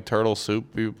type of like turtle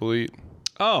soup people eat?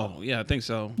 Oh, yeah, I think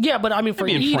so. yeah, but I mean for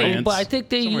Maybe in eating. France. But I think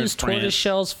they Somewhere in used tortoise France.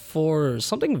 shells for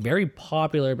something very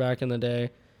popular back in the day.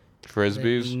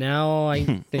 Frisbees? Now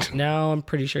I'm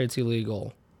pretty sure it's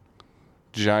illegal.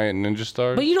 Giant ninja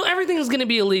stars? But everything's gonna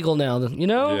be illegal now.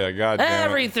 Yeah, goddamn it.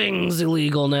 everything's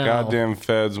illegal now. Goddamn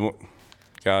feds.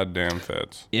 Goddamn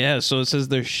feds. Yeah, so it says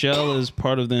their shell is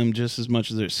part of them just as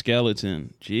much as their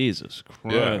skeleton. Jesus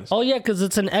Christ. Yeah. Oh yeah, because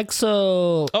it's an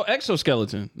exo. Oh,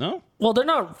 exoskeleton. No? Well, they're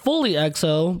not fully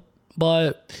exo,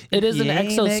 but it is an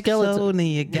exoskeleton.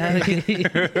 You gotta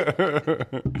get...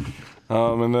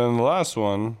 And then the last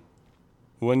one.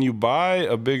 When you buy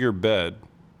a bigger bed,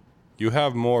 you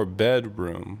have more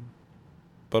bedroom,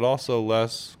 but also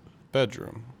less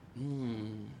bedroom.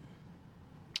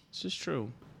 This is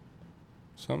true.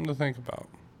 Something to think about.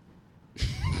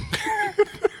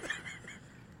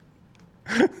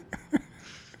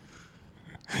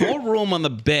 More room on the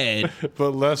bed.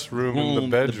 But less room in the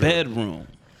bedroom. The bedroom.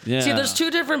 Yeah. See, there's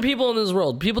two different people in this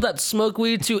world. People that smoke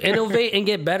weed to innovate and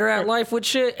get better at life with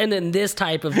shit, and then this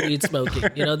type of weed smoking.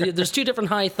 There's two different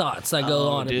high thoughts that go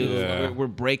on. Dude, Yeah. we're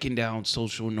breaking down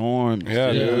social norms.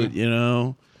 Yeah, dude. You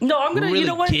know? No, I'm We're gonna. really You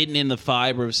know what, getting in the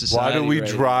fiber of society. Why do we right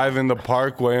drive in the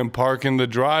parkway and park in the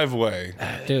driveway?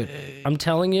 dude? I'm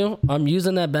telling you, I'm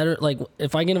using that better. Like,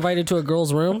 if I get invited to a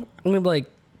girl's room, I'm gonna be like,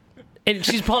 and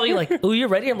she's probably like, "Oh, you're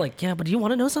ready?" I'm like, "Yeah, but do you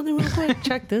want to know something real quick?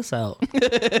 Check this out."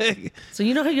 So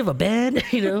you know how you have a bed?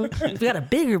 If you got a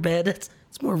bigger bed, it's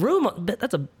more room.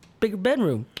 That's a bigger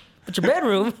bedroom. But your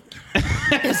bedroom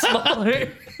is smaller.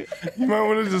 You might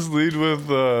want to just lead with,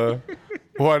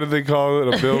 why do they call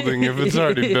it a building if it's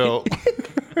already built?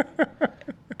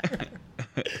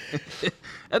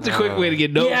 That's a quick way to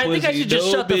get no Yeah, I think I pussy, shout just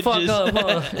no shut the fuck bitches. up.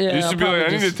 Huh? Yeah, You should be like, I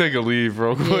need to take a leave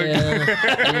real quick.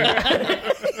 Yeah.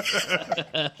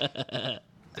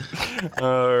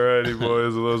 Alrighty,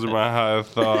 boys. Those are my high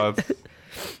thoughts.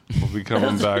 We'll be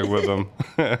coming back with them.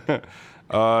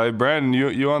 Hey, Brandon,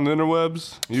 you on the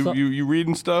interwebs? You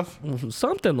reading stuff?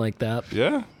 Something like that.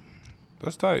 Yeah,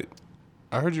 that's tight.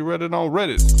 I heard you read it on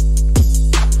Reddit.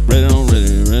 Reddit on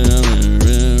Reddit, Reddit on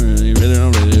Reddit, Reddit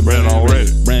on Reddit, Reddit on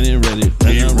Reddit. Brandon Reddit,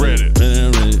 Yeah, Reddit. Reddit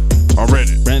on Reddit, On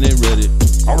Reddit. Brandon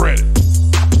Reddit, On Reddit.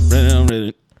 Reddit on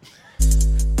Reddit.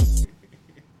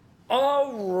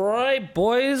 All right,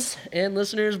 boys and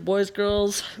listeners, boys,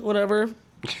 girls, whatever.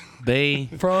 They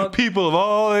Frog. People of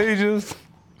all ages.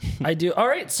 I do. All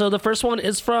right, so the first one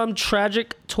is from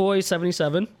Tragic Toy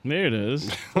 77, there it is.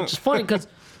 which is funny because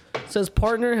it says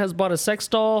partner has bought a sex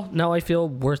doll. Now I feel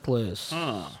worthless.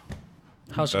 How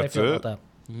should That's I feel it? about that?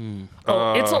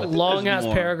 Oh, it's a long ass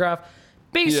more. paragraph. Yeah,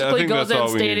 I Basically think goes that's all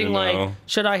in we need stating to like, know.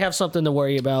 should I have something to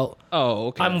worry about? Oh,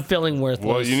 okay. I'm feeling worthless.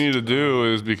 What you need to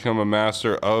do is become a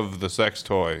master of the sex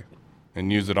toy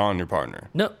and use it on your partner.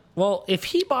 No, well, if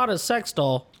he bought a sex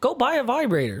doll, go buy a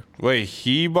vibrator. Wait,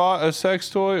 he bought a sex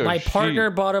toy? Or My she? partner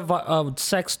bought a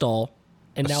sex doll,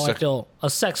 and now I sex- feel a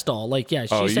sex doll. Like, yeah,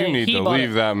 she's Oh, you saying need he to bought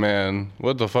leave it. that man.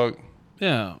 What the fuck?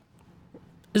 Yeah.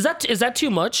 Is that too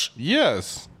much?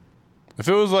 Yes. If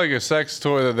it was like a sex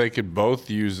toy that they could both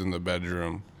use in the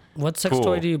bedroom. What sex Cool.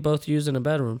 toy do you both use in a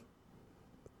bedroom?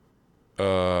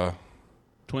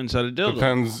 Twin-sided dildo.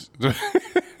 Depends.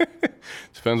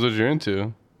 Depends what you're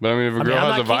into. But I mean, if a girl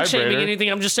I'm has a not kink shaming vibrator, anything.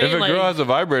 I'm just if saying, a like, girl has a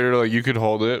vibrator, like you could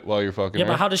hold it while you're fucking yeah,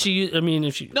 her. but how does she use? I mean,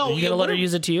 if she, No, are you yeah, gonna let her what if-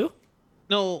 use it to you?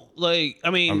 No, like, I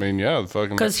I mean, yeah,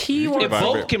 fucking. 'Cause he you wants- can if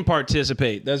vibrate. both can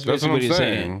participate, that's That's basically what what I'm he's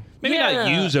saying. saying. Maybe Yeah.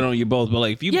 not use it on you both, but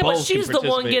like if you Yeah, both but she's can the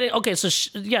one participate- getting. Okay, so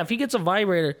yeah, if he gets a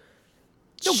vibrator,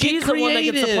 No, she's get the one that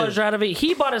gets the creative. pleasure out of it.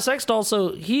 He bought a sex doll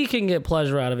so he can get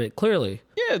pleasure out of it. Clearly.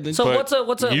 Yeah. Then, So But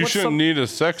what's you shouldn't need a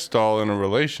sex doll in a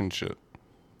relationship.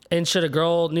 And should a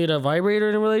girl need a vibrator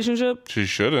in a relationship? She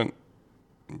shouldn't.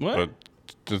 what? But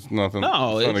it's nothing.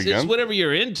 No, it's not it's against. whatever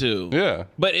you're into. Yeah.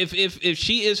 But if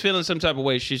she is feeling some type of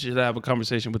way, she should have a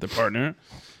conversation with her partner.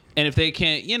 And if they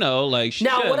can't, like she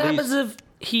Now, should what at happens least-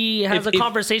 if he has a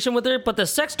conversation with her, but the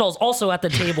sex doll's also at the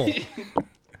table?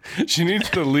 She needs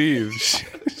to leave.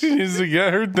 She needs to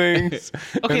get her things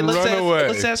and run away.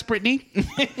 let's ask Brittany.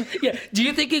 Yeah. Do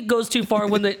you think it goes too far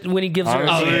when he gives her?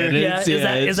 Honestly, Is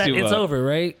that it's over,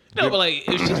 right? No, but like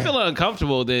if she's feeling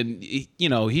uncomfortable, then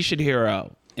he should hear her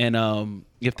out. And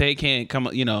if they can't come,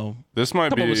 This might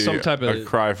come up be with some type a of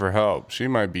cry for help. She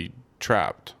might be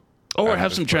trapped. or at have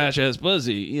this some point. trash ass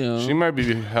pussy, She might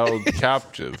be held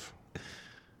captive.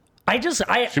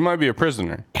 She might be a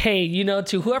prisoner. Hey,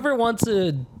 to whoever wants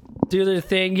to do their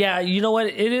thing, yeah, you know what?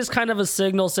 It is kind of a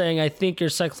signal saying, I think your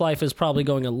sex life is probably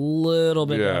going a little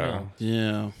bit Yeah. downhill.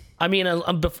 Yeah. I mean,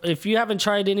 if you haven't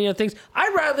tried any of the things,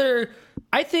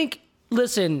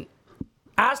 listen,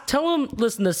 tell him,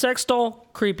 listen, the sex doll,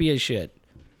 creepy as shit.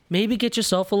 Maybe get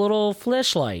yourself a little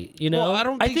fleshlight, Well, I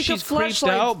don't think a she's creeped fleshlight-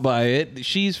 out by it.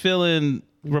 She's feeling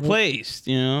replaced,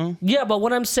 Yeah, but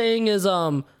what I'm saying is,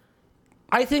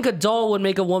 I think a doll would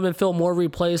make a woman feel more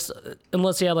replaced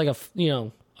unless he had like a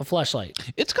fleshlight.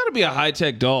 It's got to be a high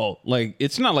tech doll. Like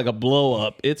it's not like a blow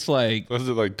up. It's like Does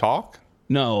it like talk?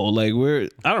 no, like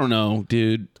I don't know,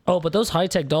 dude. Oh, but those high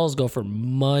tech dolls go for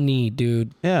money,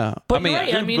 dude. Yeah, But you're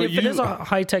right. I mean, but if it is a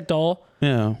high tech doll,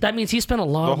 yeah. that means he spent a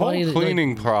lot The of money. whole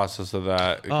cleaning process of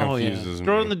that Oh yeah. confuses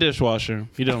Throw it in me. the dishwasher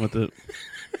if you're done with it.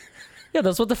 Yeah,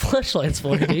 that's what the fleshlight's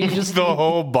for. Dude. You just, The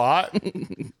whole bot.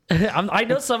 I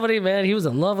know somebody, man. He was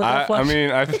in love with that I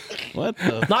fleshlight. mean, What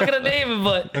the? Not gonna name him,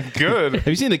 but good. Have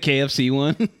you seen the KFC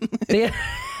one? yeah.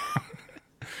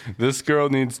 This girl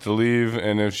needs to leave,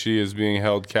 and if she is being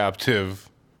held captive,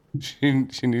 she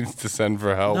needs to send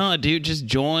for help. No, dude, just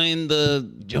join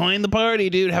the party,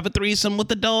 dude. Have a threesome with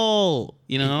the doll.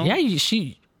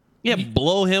 Yeah,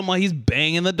 blow him while he's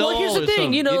banging the doll. well, here's the or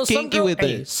thing. something. Some Get kinky girls, with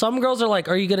it. some girls are like,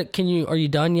 "Are you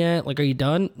done yet? Like, are you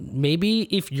done? Maybe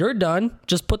if you're done,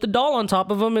 just put the doll on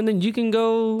top of him, and then you can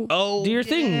go Oh, do your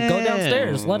thing. Go yeah.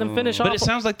 downstairs. Let him finish off." But it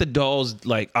sounds like the doll's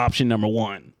like option number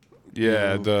one.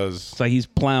 Yeah, it does. It's like he's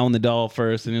plowing the doll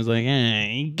first, and he's like,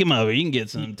 "Hey, come over, you can get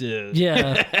some too."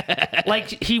 Yeah.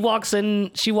 Like she walks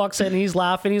in, and he's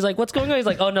laughing. He's like, "What's going on?" He's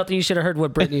like, "Oh, nothing. You should have heard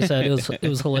what Brittany said. It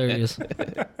was hilarious."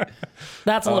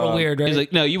 That's a little weird, right? He's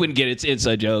like, "No, you wouldn't get it. It's an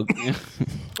inside joke."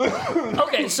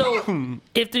 Okay, so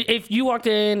if you walked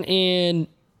in and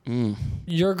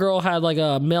your girl had like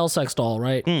a male sex doll,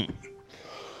 right?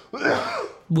 How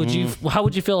would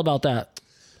you feel about that?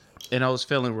 And I was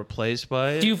feeling replaced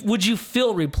by it. Would you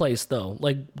feel replaced though?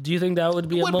 Like, do you think that would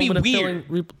be a Would be moment of weird.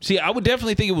 feeling? See, I would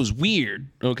definitely think it was weird.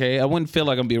 Okay, I wouldn't feel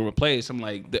like I'm being replaced. I'm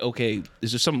like, okay,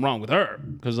 is there something wrong with her?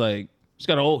 Because like she's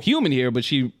got a whole human here, but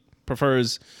she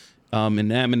prefers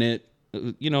inanimate.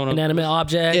 Inanimate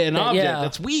object. Yeah, an object. Yeah.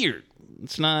 That's weird.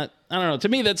 It's not. I don't know. To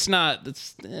me, that's not.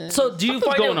 That's. So do you something's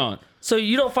find going it, on? So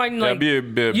you don't find like That'd be a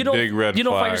big red You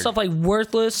don't find flag. yourself like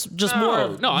worthless. Just No, more.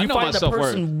 Of, no, I you know find my the self-worth.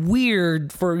 person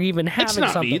weird for even having It's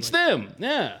not something. me. It's them.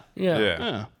 Yeah. Yeah. Yeah.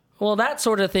 Yeah. Well, that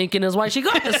sort of thinking is why she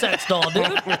got the sex doll, dude.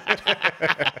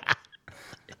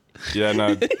 Yeah,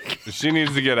 no. She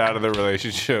needs to get out of the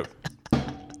relationship.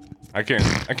 I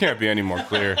can't be any more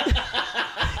clear.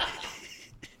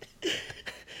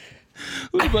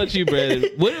 What about you, Brandon?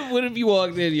 What if you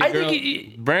walked in, your I girl?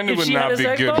 think Brandon if would she had not a be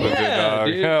sex good doll, with it, yeah, dog.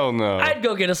 dude. Hell no. I'd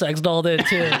go get a sex doll then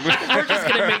too. We're just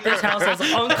gonna make this house as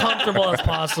uncomfortable as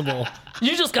possible.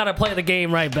 You just gotta play the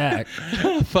game right back.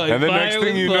 And the next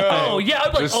thing you know, Oh yeah,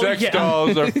 I'm like, the oh sex yeah.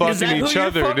 dolls are Is that fucking who each you're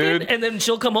other, fucking? dude. And then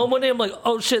she'll come home one day. I'm like,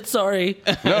 oh shit, sorry.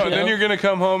 No, and then you're gonna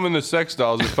come home and the sex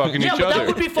dolls are fucking Yeah, each but other. that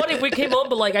would be funny if we came home,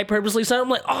 but like I purposely said, I'm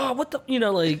like, oh, what the,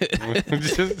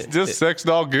 like, just sex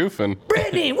doll goofing.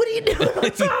 Brittany, what are you doing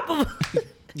on top of?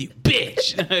 You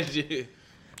bitch.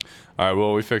 All right,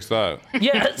 well, we fixed that.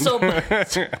 Yeah, so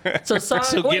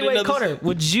get wait, another Carter,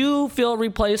 would you feel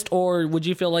replaced or would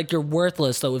you feel like you're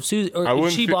worthless though if if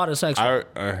wouldn't she fe- bought a sex doll?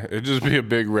 It'd just be a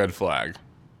big red flag.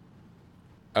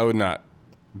 I would not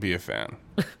be a fan.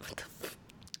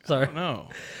 Sorry. No.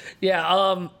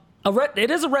 Yeah,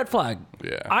 it is a red flag.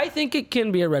 Yeah. I think it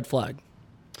can be a red flag.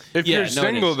 If Yeah, you're no, it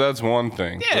single, is. that's one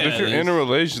thing. But Yeah, if you're it in is. a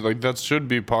relationship, like that should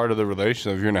be part of the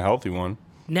relationship if you're in a healthy one.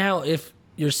 Now, if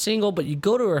you're single but you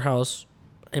go to her house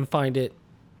and find it,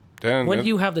 Then when do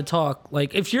you have the talk?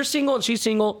 Like, if you're single and she's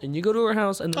single and you go to her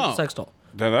house and there's a sex doll.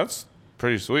 then that's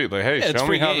pretty sweet. Like, hey, Yeah, it's show me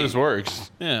free how game. this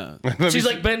works. Yeah. She's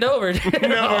like, bend over.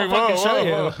 I'll fucking show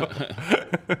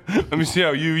you. Let me see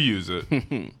how you use it.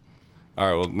 All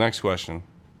right, well, next question.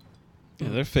 Yeah,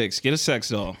 they're fixed. Get a sex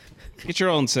doll. Get your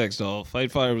own sex doll.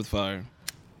 Fight fire with fire.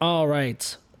 All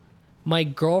right. My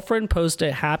girlfriend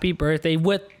posted happy birthday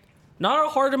with not a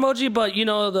heart emoji, but you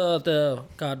know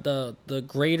the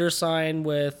greater sign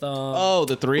with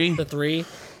The 3? the 3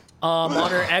 on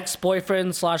her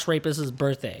ex-boyfriend / rapist's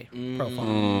birthday profile.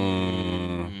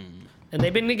 And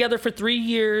they've been together for 3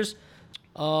 years.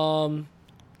 You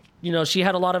know, she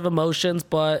had a lot of emotions,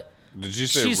 but Did you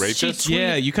say rapist?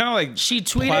 Yeah, you kind of like she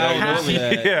tweeted plowed happy. over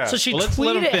that. Yeah. So she Well, let's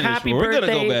let him tweeted finish. happy We're birthday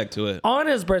gonna go back to it. on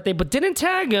his birthday, but didn't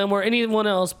tag him or anyone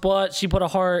else. But she put a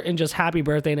heart and just happy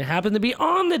birthday, and it happened to be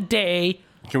on the day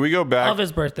Can we go back? of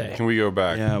his birthday. Can we go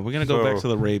back? Yeah, we're gonna go back to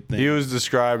the rape thing. He was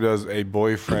described as a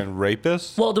boyfriend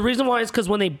rapist. Well, the reason why is because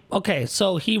when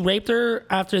so he raped her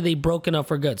after they broken up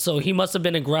for good. So he must have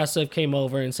been aggressive, came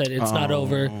over and said it's not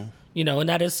over, you know, and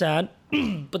that is sad.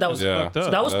 But that was Yeah.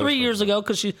 so that was That's 3 years ago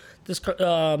because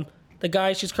the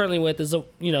guy she's currently with is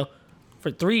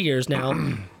for 3 years now.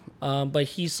 But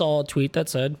he saw a tweet that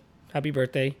said "Happy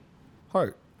birthday,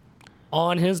 heart"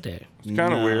 on his day. It's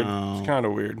kind of weird. It's kind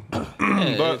of weird.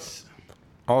 But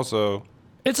also,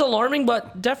 It's alarming,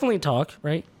 but definitely talk,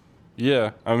 right?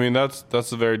 yeah, I mean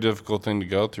that's a very difficult thing to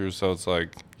go through. So it's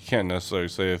like you can't necessarily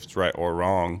say if it's right or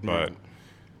wrong, but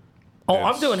Oh, I'm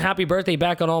It's- doing happy birthday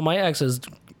back on all my exes,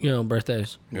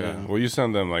 birthdays. yeah. Well, you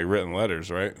send them like written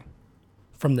letters, right?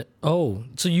 From the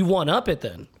so you one up it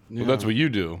then? Well, that's what you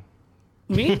do.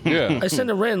 Me? Yeah. I send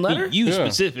a written letter. You Yeah.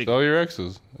 specific. All your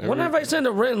exes. When have I sent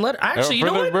a written letter? Actually, you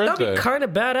for know their what? That'd be birthday. kind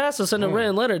of badass to send a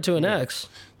written letter to an ex.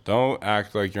 Don't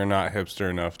act like you're not hipster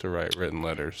enough to write written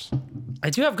letters. I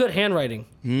do have good handwriting.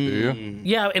 Do you?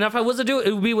 Yeah, and if I was to do it,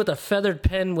 it would be with a feathered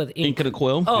pen with ink. Ink and a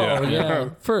quill. Oh Yeah. yeah,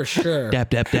 for sure.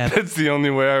 Dap, dap, dap. That's the only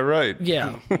way I write.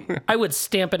 Yeah, I would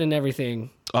stamp it and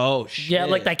everything. Oh, shit. Yeah,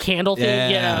 like that candle thing.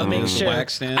 Yeah, Yeah, make the sure.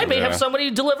 wax stamp. I may Yeah. have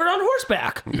somebody delivered on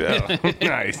horseback. Yeah.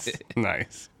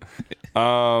 nice.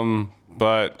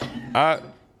 But I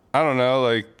don't know,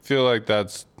 like feel like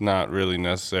that's not really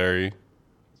necessary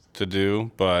to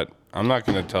do, but I'm not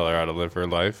going to tell her how to live her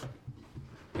life.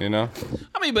 You know?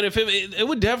 I mean, but if it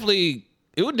would definitely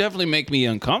make me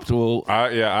uncomfortable.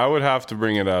 I would have to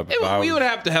bring it up. We would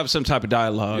have to have some type of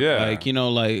dialogue. Yeah. Like,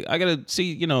 like I gotta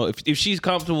see, if she's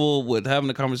comfortable with having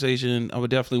a conversation, I would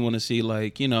definitely want to see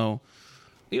like,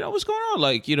 what's going on?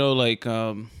 Like,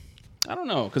 I don't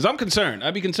know, because I'm concerned.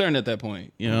 I'd be concerned at that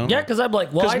point, Yeah, because I'm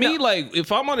like, well, Because I me, know- like,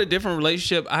 if I'm on a different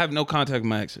relationship, I have no contact with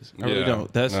my exes. I really Yeah.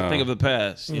 don't. That's the No. thing of the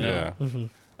past. You know, Yeah.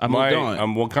 I moved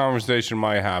on. One conversation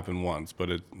might happen once,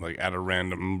 but it like at a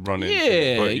random run in.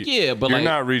 Yeah, but you're like-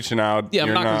 not reaching out. Yeah, I'm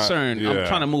you're not concerned. I'm yeah.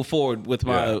 trying to move forward with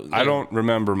my. Yeah. I don't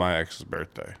remember my ex's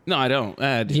birthday. No, I don't.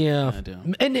 I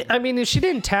don't. And I mean, if she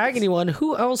didn't tag anyone,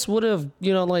 who else would have,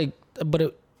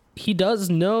 but he does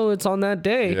know it's on that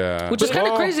day. Yeah. Which is kind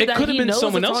of Well, crazy It that could have he been knows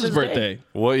someone it's on else's his day. birthday.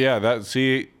 Well, yeah.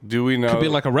 Do we know? Could be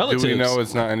like a Do we relative's. know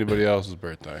it's not anybody else's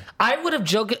birthday? I would have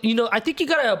joked, I think you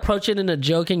got to approach it in a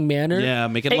joking manner. Yeah,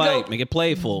 make it Hey, light, go, make it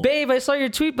playful. Babe, I saw your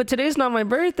tweet, but today's not my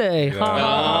birthday.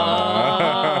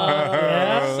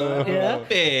 Yeah.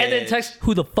 And then text,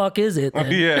 who the fuck is it?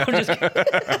 Then? Yeah.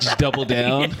 Just double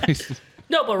down.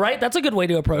 No, but right, that's a good way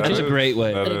to approach That's it. a great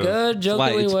way. That In a is. good, Like,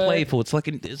 jokingly it's way. playful. It's like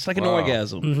an Wow.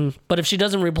 orgasm. But if she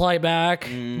doesn't reply back,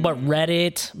 but read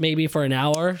it maybe for an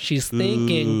hour, she's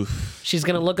thinking she's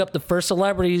gonna look up the first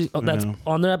celebrity that's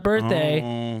on that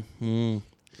birthday.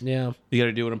 Yeah, You got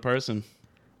to do it in person.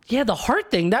 yeah, the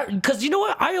heart thing. That because you know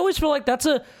what, I always feel like that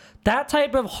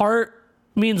type of heart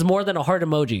means more than a heart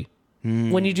emoji.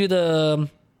 When you do the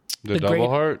The The double great-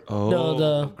 heart. Oh,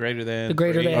 the greater than. the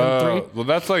greater three. than three. Well,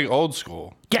 that's like old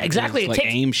school. Yeah, exactly. It's like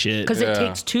aim shit. because Yeah. it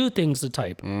takes two things to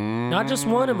type, not just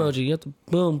one emoji. You have to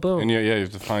boom, boom, And yeah, you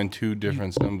have to find two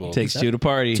different symbols. Takes two to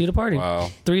party. two to party.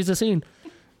 Wow. Three's the scene.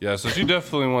 Yeah, so she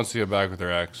definitely wants to get back with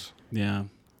her ex. Yeah. Or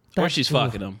That's- she's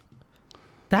fucking him.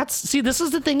 This is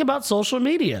the thing about social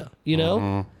media.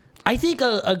 I think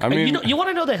mean- you want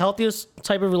to know the healthiest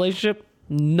type of relationship.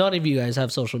 None of you guys have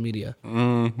social media.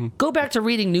 Go back to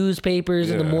reading newspapers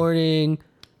in the Yeah. morning.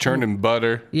 Churning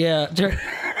butter. Yeah,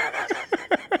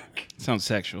 Sounds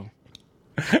sexual.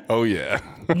 Oh yeah.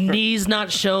 Knees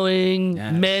not showing,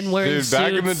 Yes. men wearing Dude, suits.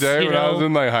 back in the day you when I was know?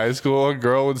 in like high school, a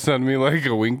girl would send me like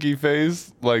a winky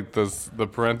face, like the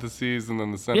parentheses and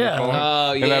then the semicolon.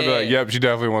 Oh, And I'd be yeah. like, yep, she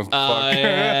definitely wants to fuck.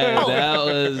 Yeah, that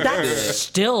was. That's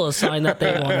still a sign that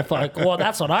they want to fuck. Well,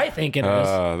 that's what I think it is.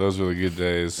 Those were the good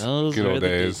days. Those good were old the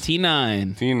days.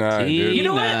 T9. T9, dude. You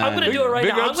know what? I'm gonna do it right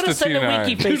Big now. I'm ups gonna to send a T9.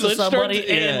 winky Dude, face to let's start somebody, to-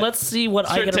 yeah. and let's see what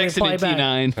I Start get a texting reply it back.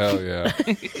 T9. Hell yeah.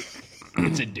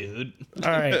 It's a dude.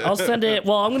 All right, I'll send it.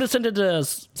 Well, I'm gonna send it to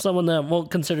someone that won't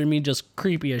consider me just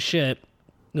creepy as shit.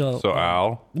 No. So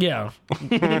Al. Yeah.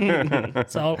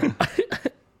 So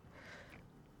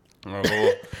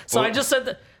So I just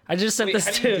sent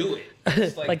this to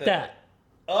It's like that.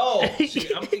 Oh,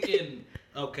 shit, I'm thinking.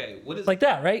 Okay, what is Like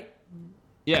that, right?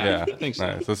 Yeah, Yeah, I think so.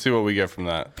 nice. Let's see what we get from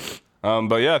that.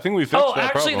 But yeah, I think we fixed Oh, that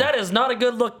actually, problem. that is not a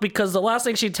good look because the last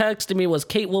thing she texted me was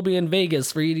Kate will be in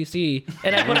Vegas for EDC,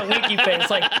 and I put a winky face.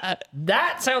 Like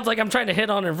that sounds like I'm trying to hit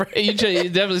on her. It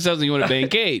definitely sounds like you want to bang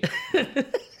Kate.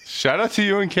 Shout out to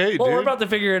you and Kate, Well, dude. we're about to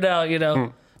figure it out, you know.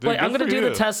 Dude, But I'm good gonna for do you.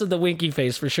 the test of the winky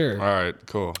face for sure. All right,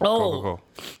 cool. Oh. Cool.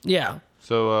 Yeah.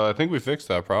 So I think we fixed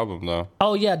that problem, though.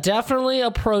 Oh yeah, definitely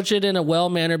approach it in a well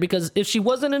manner because if she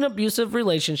wasn't in an abusive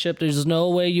relationship, there's no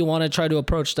way you want to try to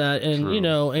approach that in True. you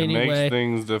know It any makes way.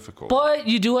 things difficult. But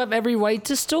you do have every right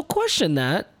to still question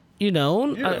that. You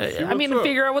know, see I mean, what's up.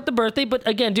 figure out what the birthday. But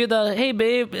again, do the hey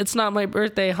babe, it's not my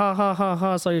birthday. Ha ha ha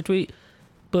ha. Saw your tweet.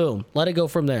 Boom. Let it go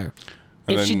from there.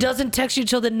 And If she then- doesn't text you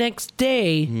till the next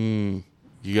day,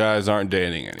 You guys aren't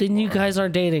dating anymore. then you guys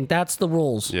aren't dating. That's the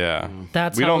rules. Yeah.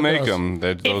 That's we how don't it make goes. them.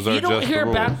 Those If are you don't just hear the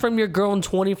rules. back from your girl in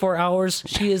 24 hours,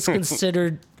 she is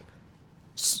considered.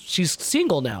 She's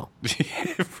single now.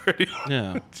 Pretty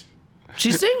Yeah.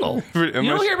 She's single. You don't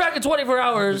Unless- hear back in 24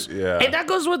 hours. Yeah. And that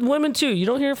goes with women too. You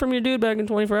don't hear from your dude back in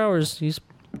 24 hours. He's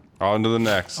On to the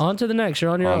next. on to the next.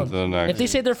 You're on your On own. to the next. If they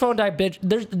say their phone died, bitch,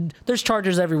 there's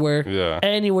chargers everywhere. Yeah.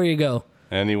 Anywhere you go.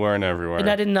 Anywhere and everywhere. And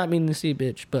I did not mean to say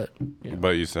bitch, but you know,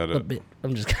 But you said it.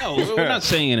 I'm just No, we're not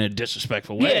saying it in a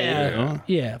disrespectful way. yeah, You know?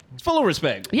 yeah, It's full of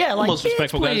respect. yeah. The Like most bitch,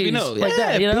 respectful guys we please. know. Like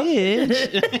that, you know.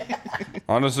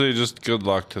 Honestly, just good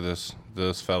luck to this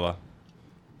fella.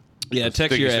 Yeah, text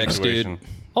Sticky your ex, situation. dude.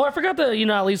 Oh, I forgot to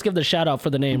at least give the shout out for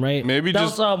the name, right? Maybe that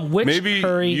just was, Witch maybe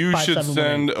Curry you should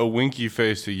 5718. send a winky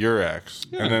face to your ex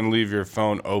and then leave your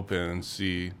phone open and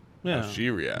see Yeah. how she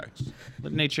reacts.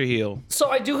 Let nature heal. So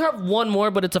I do have one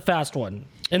more, but it's a fast one.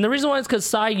 And the reason why is because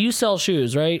Sai, you sell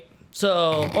shoes, right?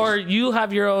 So, or you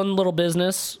have your own little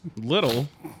business, Little.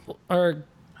 or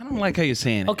I don't like how you're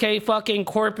saying it. okay, fucking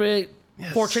corporate,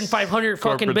 Fortune 500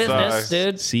 fucking Corporate business, size.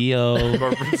 dude. CEO.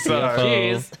 Corporate side.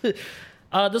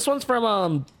 Jeez. This one's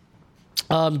from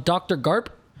Dr. Garp.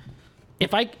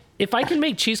 If I can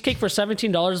make cheesecake for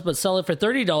 $17 but sell it for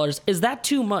 $30, is that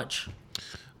too much?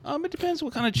 It depends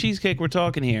what kind of cheesecake we're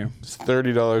talking here. Is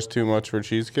 $30 too much for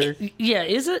cheesecake? Yeah,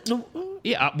 is it?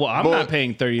 Yeah, I'm Well, not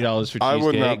paying $30 for cheesecake. I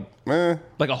would not.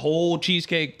 Like a whole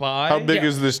cheesecake pie. How big Yeah.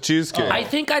 is this cheesecake? I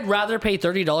think I'd rather pay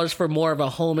 $30 for more of a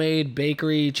homemade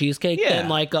bakery cheesecake Yeah. than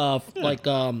like a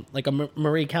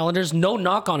Marie Callender's. No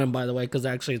knock on him, by the way, because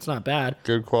actually it's not bad.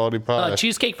 Good quality pie.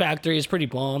 Cheesecake Factory is pretty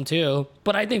bomb too,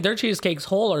 but I think their cheesecakes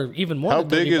whole are even more. How than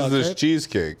 30 big is bucks, this right?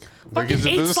 cheesecake? Fucking is it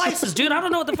 8 this? slices, dude. I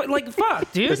don't know what the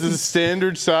fuck, dude. Is this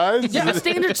standard size? Yeah, a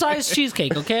standard size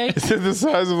cheesecake, okay? Is it the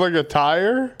size of like a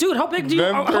tire? Dude, how big do you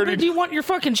Then how 30 big do you want your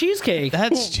fucking cheesecake?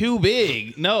 That's too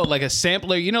big. No, like a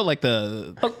sampler. You know, like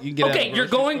the. You get out Okay, of a you're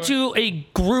grocery going store? to a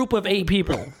group of 8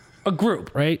 people. A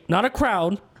group, right? Not a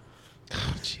crowd.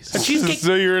 A cheesecake.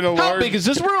 So you're in a How large. big is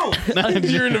this room?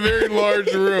 You're in a very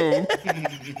large room.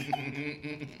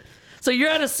 So you're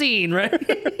at a scene, right?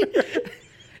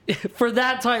 For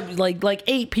that time, like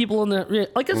 8 people in the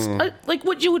like it's like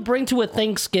what you would bring to a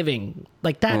Thanksgiving,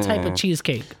 like that type of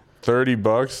cheesecake.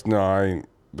 $30? No,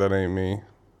 that ain't me.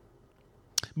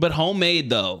 But homemade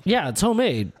though. Yeah, it's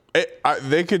homemade.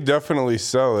 They could definitely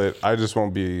sell it. I just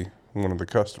won't be one of the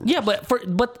customers. Yeah,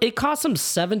 but it costs them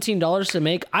 $17 to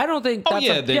make. I don't think Oh, that's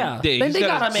yeah, then he's they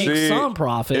gotta- gotta make See, some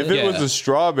profit. If it was Yeah. a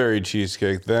strawberry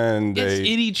cheesecake, then It's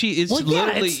they. itty cheese. It's Well, yeah,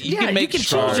 literally it's- you yeah, can make you can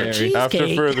choose your strawberry. cheese. After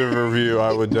cheesecake. further review,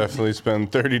 I would definitely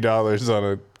spend $30 on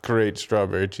a great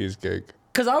strawberry cheesecake.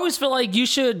 Because I always feel like you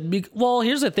should be. Well,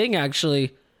 here's the thing,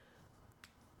 actually.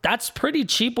 That's pretty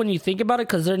cheap when you think about it,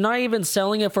 because they're not even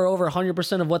selling it for over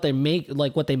 100% of what they make,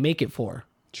 like what they make it for.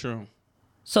 True.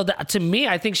 So that to me,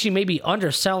 I think she may be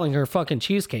underselling her fucking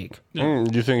cheesecake. Do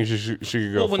you think she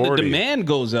could go Well, when 40? the demand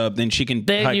goes up, then she can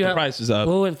Then hike you the have prices up.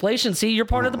 Oh, inflation. See, you're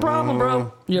part of the problem,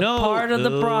 bro. You're No, part of the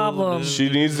no, problem. She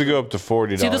needs to go up to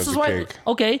 $40 See, this is a why. cake.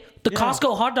 Okay, the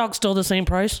Costco hot dog's still the same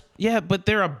price, Yeah, but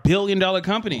they're $1 billion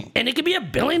company. and it could be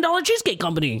 $1 billion cheesecake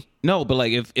company. No, but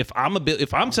like if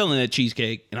I'm selling that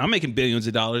cheesecake and I'm making billions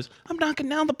of dollars, I'm knocking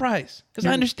down the price because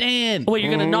I understand. Well,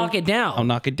 you're gonna knock it down. I'll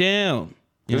knock it down.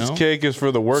 You This know? cake is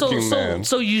for the working man.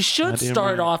 So you should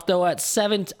start off though at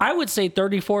I would say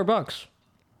 $34.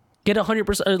 Get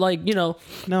 100%, like No,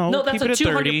 that's keep a it at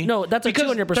 200. 30. No, that's a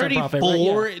Because 200% profit.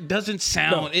 34, Right? Yeah. it doesn't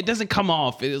sound. It doesn't come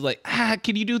off. It's like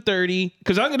can you do 30?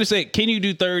 Because I'm gonna say, can you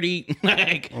do 30?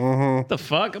 Like the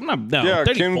fuck? I'm not. No, Yeah,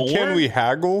 34? can we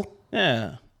haggle?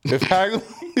 Yeah, If haggling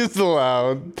is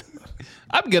allowed.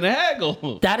 I'm gonna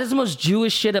haggle. That is the most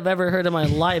Jewish shit I've ever heard in my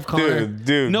life, Connor.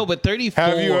 Dude. No, but 34.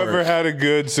 Have you ever had a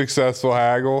good, successful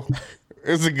haggle?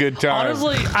 It's a good time.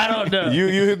 Honestly, I don't know. You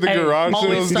hit the garage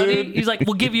always sales, sunny. dude. He's like,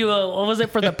 we'll give you what was it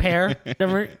for the pair?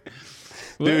 Remember?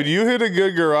 Dude, you hit a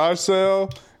good garage sale,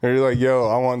 and you're like, yo,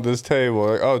 I want this table.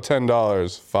 Like, oh, $10,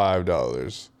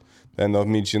 $5. Then they'll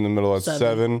meet you in the middle at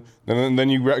 $7. Then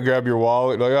you grab your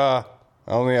wallet, like, I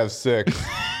only have $6.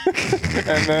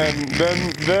 and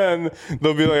then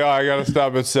they'll be like, I gotta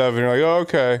stop at $7. You're like, oh,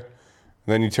 okay.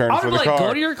 Then you turn I for would the be like, car.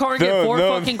 go to your car and get four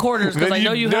fucking quarters because I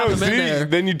know you have them in there.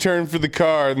 Then you turn for the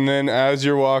car, and then as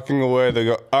you're walking away, they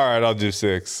go, all right, I'll do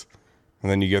 $6. And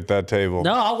then you get that table.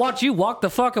 No, I'll watch you walk the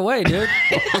fuck away, dude.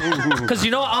 Because you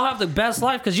know I'll have the best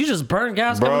life because you just burn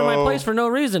gas coming to my Bro. place for no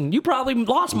reason. You probably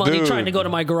lost money Dude. trying to go to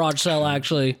my garage sale,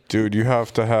 actually. Dude, you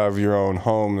have to have your own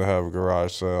home to have a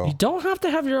garage sale. You don't have to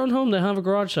have your own home to have a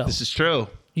garage sale. This is true.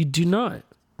 You do not.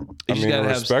 You I just mean, gotta a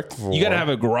have. respectful You gotta one. have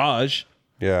a garage.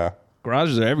 Yeah.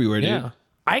 Garages are everywhere, dude. Yeah.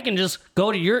 I can just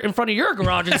go to in front of your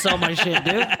garage and sell my shit,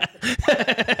 dude.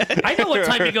 I know what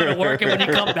time you go to work, and when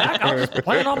you come back, I'll just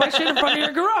plant all my shit in front of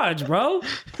your garage, bro.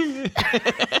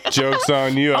 Joke's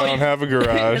on you. I don't have a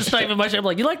garage. It's not even my shit. I'm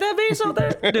like, you like that vase out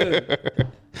there? Dude.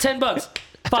 $10.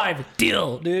 5.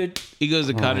 Deal, dude. He goes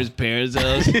to Connor's parents'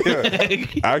 house.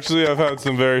 Actually, I've had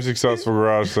some very successful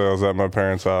garage sales at my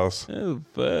parents' house. Oh,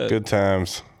 fuck. Good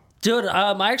times. Dude,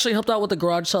 I actually helped out with the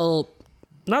garage sale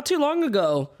not too long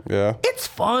ago. Yeah. It's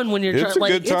fun when you're It's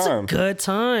trying. a good time. It's a good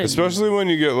time. Especially when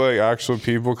you get like actual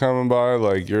people coming by,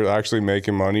 like you're actually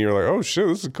making money. You're like, oh shit,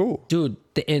 this is cool. Dude,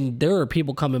 and there were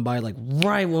people coming by like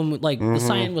right when the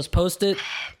sign was posted.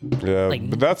 Yeah, Like,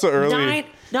 but that's an early. 9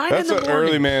 That's in the an early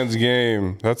morning. man's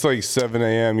game. That's like 7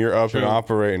 a.m. You're up and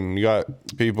operating. You got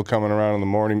people coming around in the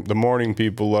morning. The morning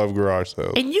people love garage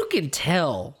sales. And you can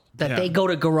tell that they go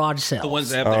to garage sales. The ones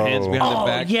that have their hands behind Oh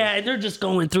their back. yeah, and they're just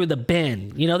going through the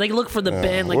bin. You know, they look for the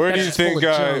bin. Like Where do that's you just full think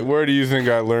of I? junk. Where do you think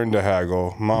I learned to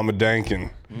haggle? Mama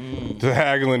Dankin, the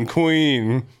haggling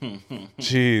queen.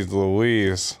 Jeez,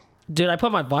 Louise. Dude, I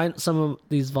put some of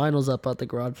these vinyls up at the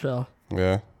garage sale.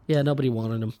 Yeah. Yeah, nobody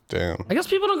wanted them. Damn. I guess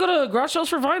people don't go to garage sales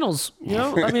for vinyls. You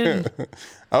know, I mean,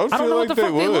 I would I don't feel know like what the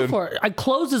fuck they look would. for.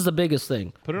 Clothes is the biggest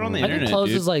thing. Put it on the I internet, think clothes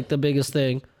dude. is like the biggest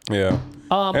thing. Yeah.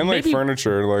 And like maybe-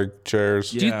 furniture, like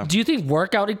chairs. Yeah. Do you think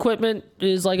workout equipment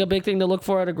is like a big thing to look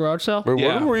for at a garage sale? But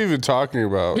Yeah. what are we even talking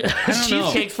about?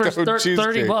 Cheesecakes for Oh,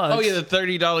 cheesecake. $30. Oh yeah, the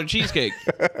 $30 cheesecake.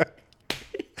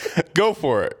 Go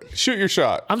for it. Shoot your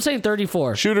shot. I'm saying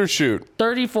 34. Shoot or shoot.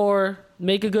 34.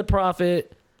 Make a good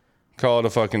profit. Call it a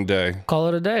fucking day. Call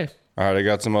it a day. All right, I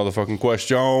got some motherfucking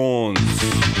questions.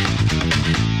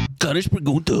 Caras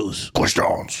preguntas.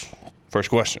 Questions. First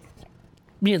question.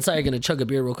 Me and Sai are gonna chug a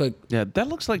beer real quick. Yeah, that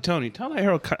looks like Tony. Tell that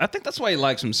hero. I think that's why he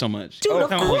likes him so much. Dude, of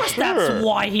Kinda course sure. that's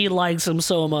why he likes him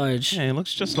so much. Yeah, he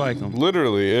looks just like him.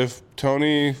 Literally, if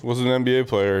Tony was an NBA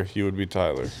player, he would be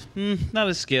Tyler. Not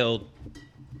as skilled.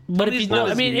 But if He's you not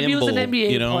know, as if he was an nimble,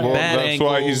 NBA you know? player, Well, Bad that's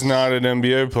why angles. he's not an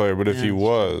NBA player. But if he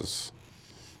was,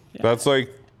 that's like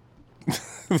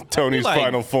Tony's like-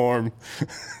 final form.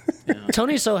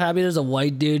 Tony's so happy there's a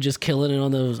white dude just killing it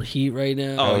on the Heat right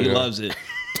now. Oh, he yeah. loves it.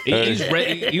 He's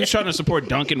ready. He was trying to support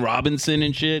Duncan Robinson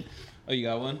and shit. Oh, you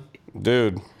got one?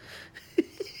 Dude,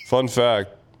 fun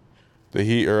fact. The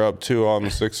Heat are up 2 on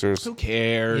the Sixers. Who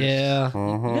cares? Yeah.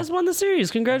 You guys won the series.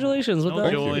 Congratulations with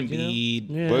that. Joe You know? Embiid.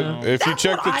 Yeah. But if you That's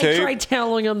check what the I tried tape,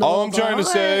 telling him. all I'm trying to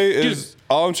say is,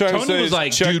 Tony was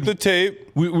like, check dude, the tape.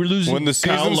 We're losing When the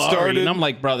Kyle season Lowry. started- And I'm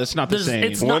like, bro, that's not the There's- same.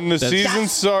 it's not- When the season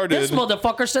started, This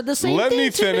motherfucker said the same let thing me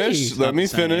to finish. me. Let me the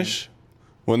same. finish.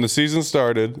 When the season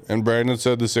started and Brandon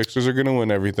said the Sixers are going to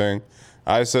win everything,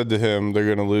 I said to him, they're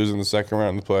going to lose in the second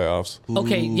round of the playoffs.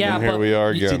 Okay, yeah, And here but we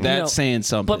are See, again. that's saying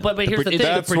something. but here's the thing.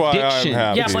 That's why I'm prediction.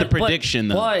 happy. yeah, It's but, the prediction,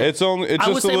 though. but It's I just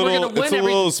was a saying we're little. gonna win It's a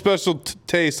little special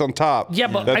taste on top. Yeah,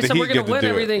 but that I the said we're Heat going to get win do it.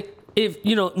 everything. If,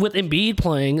 with Embiid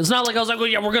playing, it's not like I was like, well,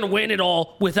 yeah, we're going to win it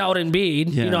all without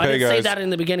Embiid. Yeah. I Hey, didn't say guys. that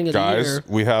in the beginning of the Guys, year.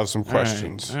 we have some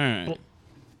questions. All right.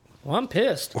 Well, I'm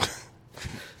pissed.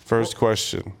 First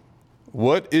question.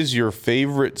 What is your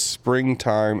favorite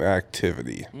springtime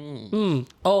activity?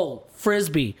 Oh,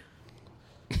 Frisbee.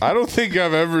 I don't think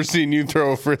I've ever seen you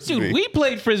throw a frisbee. Dude, we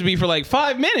played frisbee for like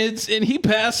 5 minutes and he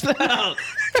passed out.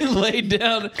 He laid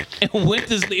down and went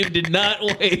to sleep and did not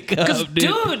wake up,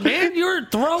 Dude, man, your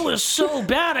throw is so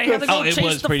bad. I had to go it chase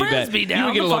was the pretty bad. Frisbee You down.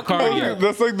 would get the a little fucking cardio. road.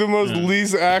 That's like the most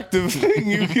least active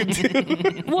thing you could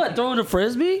do. What, throwing a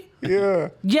Frisbee? Yeah.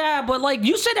 Yeah, but like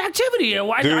you said activity.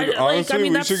 Why, Dude, honestly, we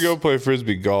that's, should go play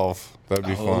frisbee golf. That'd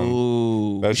be fun.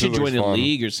 Ooh, That we should shit looks join a fun.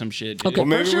 league or some shit, dude. Okay, Well,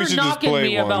 maybe first we you're should just knocking play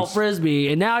me about once. Frisbee,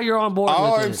 and now you're on board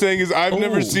All with I'm it. saying is I've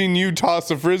never Ooh. seen you toss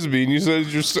a frisbee, and you said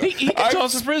you're so. He can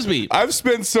toss a frisbee. I've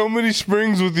spent so many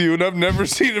springs with you, and I've never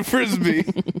seen a frisbee.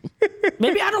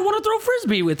 Maybe I don't want to throw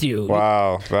Frisbee with you.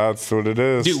 Wow, that's what it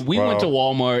is. Dude, we Wow. went to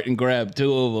Walmart and grabbed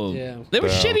 2 of them. Yeah. They were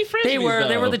Yeah. shitty frisbees. They were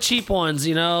though. the cheap ones,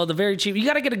 the very cheap. You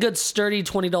got to get a good sturdy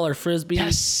 $20 Frisbee.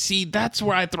 Yes, see, that's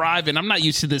where I thrive, and I'm not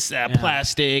used to this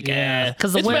plastic.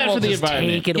 Because the it's wind bad will for the just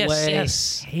environment. take it Yes, away.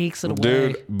 yes. Takes it away.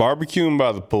 Dude, barbecuing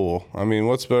by the pool. I mean,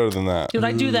 what's better than that? Dude,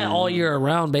 I do that all year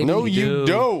around, baby. No, you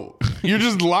don't. You're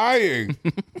just lying.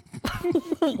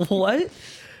 What?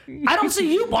 I don't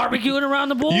see you barbecuing around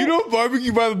the pool. You don't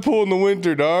barbecue by the pool in the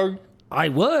winter, dog. I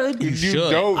would. You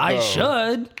should. don't. I though.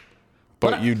 should.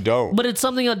 but you don't. But it's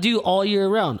something I do all year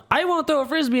round. I won't throw a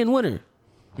Frisbee in winter.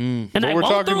 And I we're won't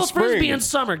talking throw a Frisbee spring. in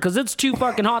summer because it's too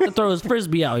fucking hot to throw a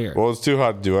Frisbee out here. Well, it's too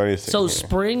hot to do anything. So here.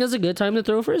 spring is a good time to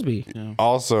throw a Frisbee.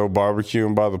 Also,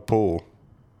 barbecuing by the pool.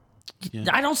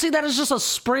 I don't see that as just a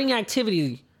spring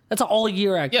activity. That's an all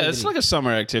year activity. Yeah, it's like a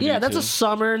summer activity. Yeah, that's too. a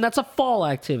summer and that's a fall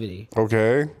activity.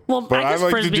 Okay. Well, but I guess like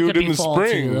to Frisbee do could it in be the fall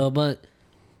spring. too, though. But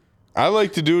I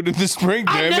like to do it in the spring.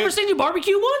 I've Damn never it. seen you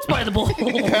barbecue once by the pool.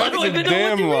 I don't a even know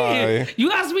damn what you mean. lie.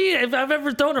 You asked me if I've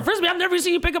ever thrown a Frisbee. I've never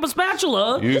seen you pick up a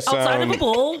spatula You outside of a sound-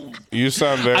 pool. You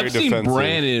sound very I've seen defensive.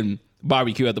 Brandon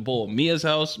barbecue at the pool. Mia's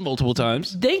house multiple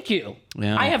times. Thank you.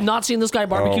 Yeah. I have not seen this guy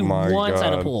barbecue Oh my once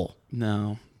at a God. pool.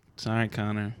 No, sorry,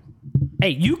 Connor. Hey,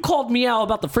 you called me out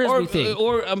about the Frisbee thing.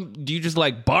 Or do you just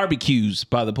like barbecues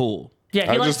by the pool? Yeah, he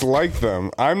I likes, just like them.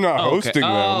 I'm not hosting them.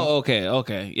 Oh,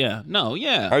 okay. Yeah. No,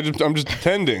 yeah. I'm just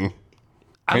attending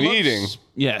I and love eating.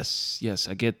 Yes,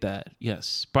 I get that.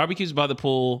 Yes. Barbecues by the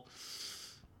pool.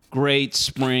 Great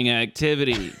spring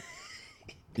activity.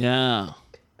 Yeah.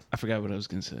 I forgot what I was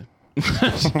going to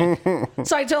say.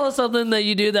 Sai, tell us something that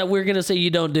you do that we're gonna say you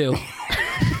don't do.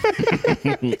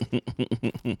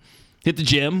 Hit the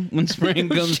gym when spring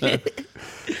comes up.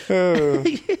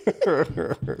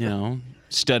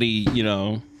 Study,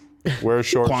 Wear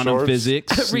short quantum shorts.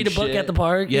 physics. Read a and book shit. at the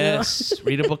park. you know? Yes.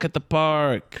 Read a book at the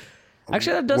park.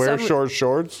 Actually, that does Wear sound. short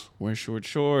shorts. Wear short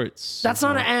shorts. That's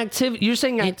not an activity. You're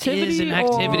saying activity. It is an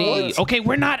activity. or- Okay,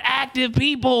 we're not active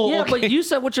people. Yeah, okay. but you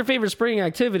said what's your favorite spring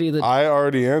activity? That I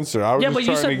already answered. I was yeah, just but you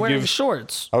trying said to wearing give.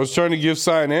 shorts. I was trying to give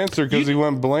Cy an answer because he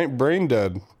went brain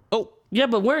dead. Oh, Yeah,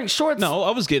 but wearing shorts. no,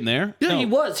 I was getting there. Yeah, No. he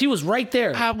was. He was right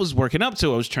there. I was working up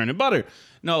to it. I was churning butter.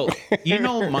 No,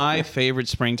 my favorite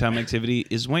springtime activity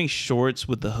is wearing shorts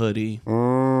with the hoodie.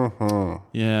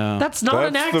 Yeah. That's not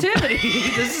an That's the- activity.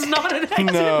 This is not an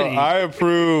activity. No, I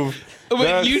approve. But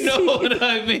That's- you know what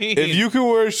I mean. If you can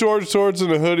wear short shorts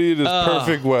and a hoodie, it is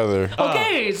perfect weather.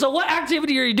 Okay, so what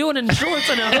activity are you doing in shorts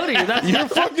and a hoodie? That's You're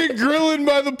fucking grilling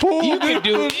by the pool. You can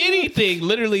do anything.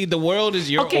 Literally, the world is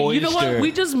your okay. oyster. You know what?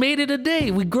 We just made it a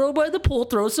day. We grow by the pool,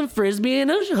 throw some frisbee and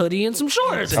a hoodie and some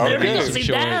shorts. Okay. There you go. Some See,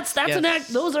 shorts. that's an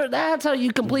act. That's how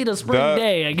you complete a spring That-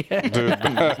 day. I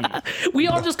guess. We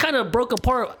all just kind of broke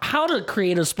apart how to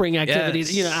create a spring activity.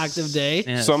 Yes. Active day.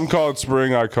 Yes. Some call it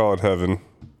spring, I call it heaven.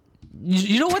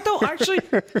 You know what though? Actually,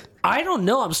 I don't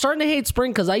know. I'm starting to hate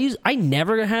spring because I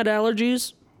never had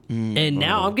allergies, and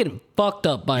now I'm getting fucked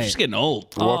up by Just it. getting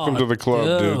old. Welcome to the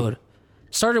club, dude.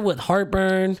 Started with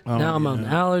heartburn. now I'm on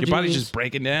allergies. Your body's just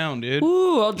breaking down, dude.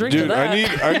 Ooh, I'll drink to Dude, that.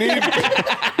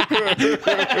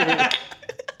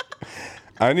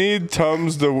 I need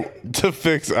Tums to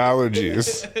fix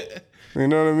allergies. You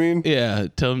know what I mean? Yeah,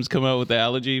 Tums come out with the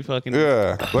allergy fucking.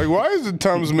 Yeah. Like, why isn't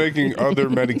Tums making other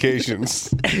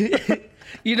medications?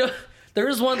 You know, there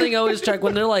is one thing I always check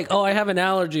when they're like, "Oh, I have an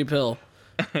allergy pill."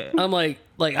 I'm like,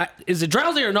 is it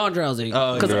drowsy or non-drowsy?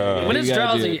 Oh, Because yeah. when You it's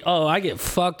gotta do drowsy, it. I get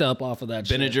fucked up off of that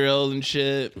shit. Benadryl and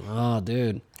shit. Oh,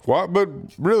 dude. Why? But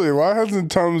really, why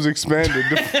hasn't Tums expanded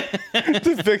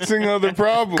to fixing other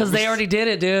problems? Because they already did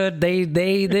it, dude.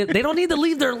 They don't need to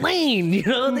leave their lane. You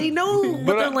know, they know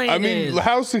what their lane is.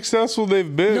 How successful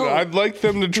they've been. No. I'd like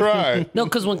them to try. No,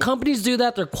 because when companies do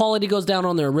that, their quality goes down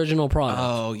on their original product.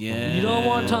 Oh yeah. You don't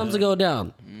want Tums to go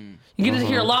down. You get to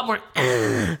hear a lot more.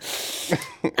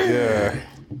 Yeah.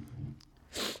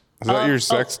 Is that your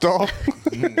sex doll?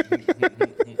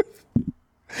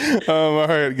 All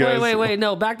right, guys. Wait.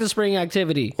 No, back to spring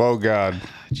activity. Oh God.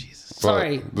 Jesus.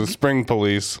 Sorry. The spring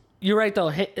police. You're right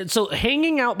though. So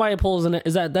hanging out by a pool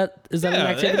is that an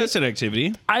activity? Yeah, that's an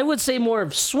activity. I would say more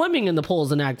of swimming in the pool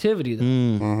is an activity though.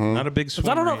 Not a big swimmer.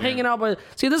 I don't know if hanging out by.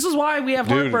 See, this is why we have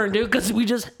heartburn, dude. Because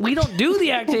we don't do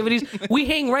the activities. We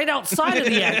hang right outside of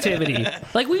the activity.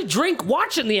 Like we drink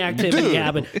watching the activity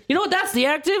happen. You know what? That's the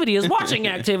activity is watching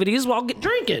activities while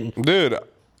drinking. Dude,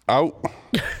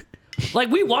 Like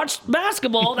we watched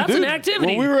basketball. That's an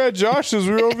activity. When we were at Josh's,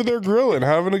 we were over there grilling,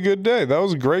 having a good day. That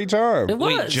was a great time. It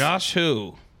was. Wait, Josh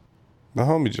who? The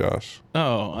homie Josh.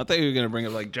 Oh, I thought you were gonna bring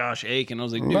up like Josh Aiken. I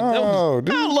was like, dude, No,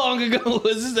 dude. how long ago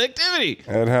was this activity?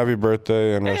 And happy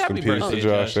birthday and rest happy in peace birthday, to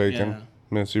Josh Josh. Aiken. Yeah.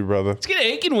 Miss you, brother. Let's get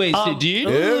Aiken wasted, dude.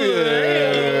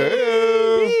 Yeah.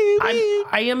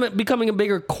 I am becoming a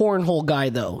bigger cornhole guy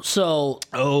though. So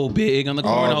Oh, big on the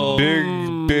cornhole.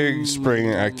 Big spring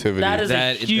activity. that is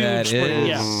That a huge that spring. is.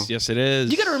 Yeah. Yes, it is.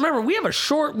 You got to remember, we have a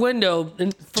short window. For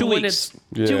 2 when weeks.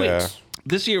 It's 2 Yeah. weeks.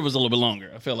 This year was a little bit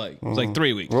longer. I feel like it was like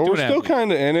 3 weeks. Well, two we're and a half still weeks.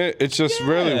 kind of in it. It's just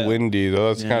really windy, though.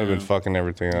 That's kind of been fucking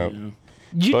everything up.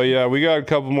 But yeah, we got a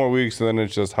couple more weeks, and then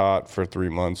it's just hot for 3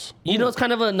 months. You know, it's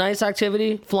kind of a nice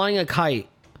activity, flying a kite.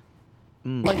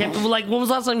 Like when was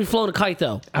the last time you flown a kite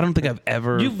though? I don't think I've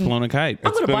ever flown a kite.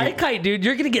 I'm gonna buy a kite, dude.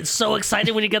 You're gonna get so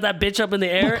excited when you get that bitch up in the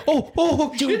air.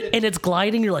 Oh, Dude, and it's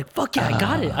gliding. You're like, fuck yeah, I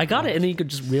got it. And then you could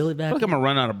just reel it back. I feel like I'm gonna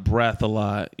run out of breath a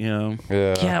lot, you know.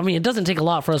 Yeah, I mean, it doesn't take a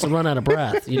lot for us to run out of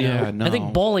breath. You know? Yeah, no. I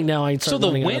think bowling now I So the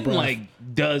wind like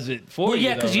does it for Well, you.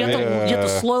 yeah, because though, you have right? to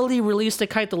slowly release the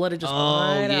kite to let it just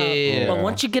glide yeah. out. But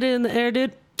once you get it in the air,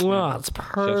 dude, wow, it's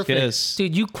perfect. kiss.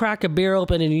 Dude, you crack a beer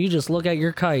open and you just look at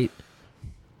your kite.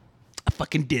 I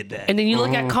fucking did that. And then you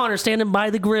look at Connor standing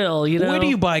by the grill, you know? Where do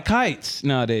you buy kites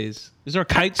nowadays? Is there a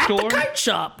kite store? The kite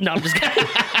shop. No, I'm just kidding.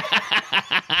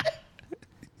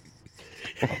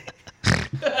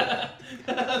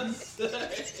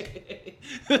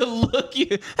 Look you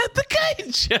at the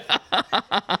kite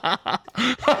shop.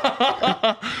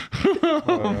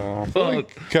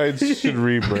 Kites should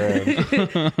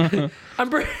rebrand.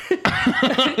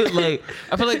 Like,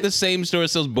 I feel like the same store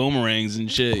sells boomerangs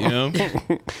and shit, you know?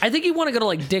 I think you want to go to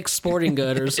like Dick's Sporting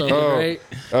Good or something, right?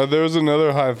 There was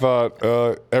another high thought.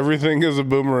 Everything is a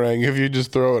boomerang if you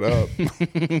just throw it up.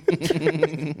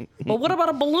 But what about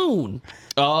a balloon?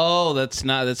 Oh, that's an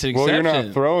exception. Well, you're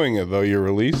not throwing it, though. You're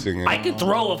releasing it. I could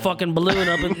throw a fucking balloon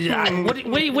up. What do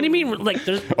you mean? Like,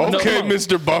 there's Okay,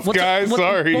 Mr. Buff Guy,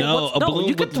 sorry. No, a balloon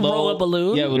you could with throw low, a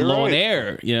balloon. Yeah, with You're low right.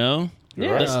 air, you know?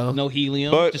 Yeah. That's no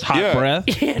helium, But, just hot yeah. breath.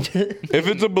 If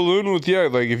it's a balloon with,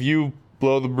 like if you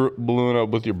blow the balloon up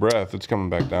with your breath, it's coming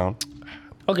back down.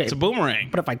 Okay, It's a boomerang.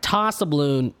 but if I toss a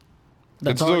balloon,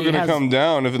 that's It's still going to come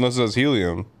down unless it has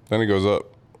helium. Then it goes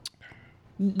up.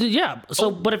 Yeah. So,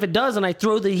 but if it does, and I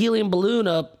throw the helium balloon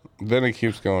up, Then it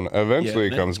keeps going. Eventually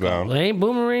Yeah, it comes down. it ain't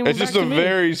boomerang. It's just back a to me.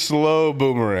 very slow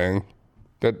boomerang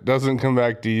that doesn't come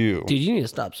back to you. Dude, you need to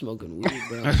stop smoking weed,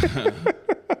 bro.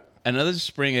 Another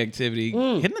spring activity,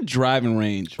 hitting the driving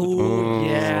range. Ooh,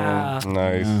 yeah.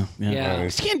 Nice. Yeah.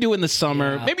 You can't do it in the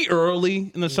summer. Yeah. Maybe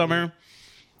early in the summer.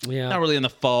 Yeah. Not really in the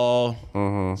fall.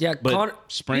 Yeah, But Connor.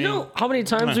 spring- You know how many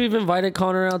times we've invited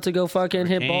Connor out to go fucking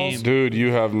hit balls? Dude,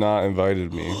 you have not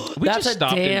invited me. We That's just a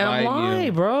stopped damn inviting lie,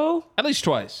 you. bro. At least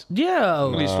twice. Yeah. At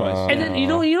least twice. And then you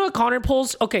know what Connor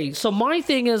pulls? Okay, so my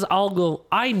thing is I'll go,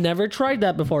 I never tried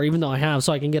that before, even though I have,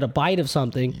 so I can get a bite of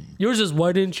something. Yours is,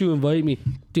 why didn't you invite me?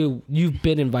 Dude, you've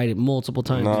been invited multiple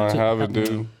times. No, I haven't,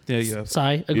 dude. There you go.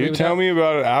 Sai, agree You with tell that? me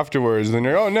about it afterwards, then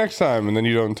you're, next time, and then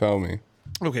you don't tell me.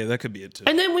 Okay, that could be it too.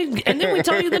 And then we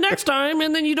tell you the next time,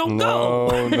 and then you don't go.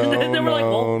 No, and then we're like,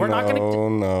 well, we're not gonna.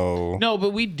 No. No, but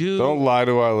we do. Don't lie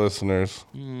to our listeners.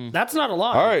 That's not a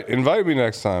lie. All right, invite me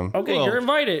next time. Okay, Well, you're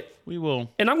invited. We will.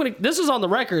 And I'm gonna. This is on the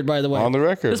record, by the way. On the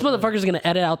record. This motherfucker's gonna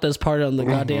edit out this part on the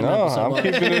goddamn No, episode. I'm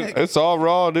keeping it. It's all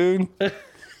raw, dude. All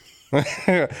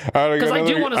right, I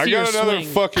do wanna see I got your another swing.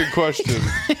 fucking question.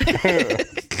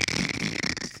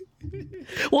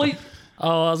 Well,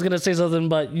 I was gonna say something,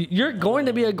 but you're going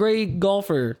to be a great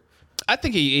golfer. I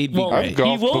think he'd be Well, great. I've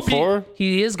golfed he will before.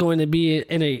 He is going to be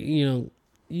in a.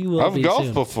 You will. I've be golfed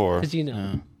soon. before. 'Cause you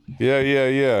know. Yeah.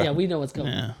 Yeah, we know what's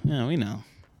coming. Yeah, we know.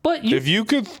 But you, If you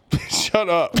could shut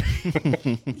up.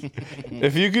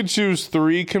 If you could choose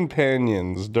 3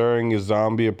 companions during a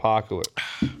zombie apocalypse,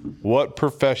 what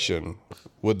profession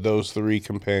would those 3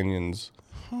 companions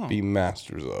be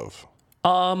masters of?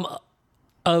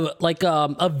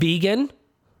 a vegan.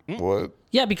 What?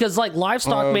 Yeah, because like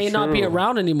livestock Oh, may not be true.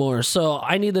 around anymore, so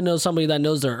I need to know somebody that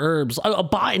knows their herbs. A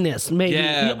botanist, maybe.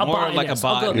 Yeah, a more botanist. like a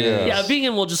I'll go- botanist. Yeah, a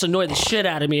vegan will just annoy the shit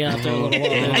out of me after a little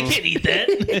while. I can't eat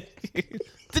that.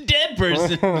 It's a dead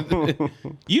person.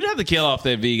 You'd have to kill off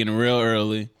that vegan real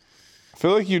early. I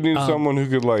feel like you need someone who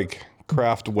could like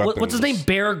craft weapons. What's his name?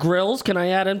 Bear Grylls. Can I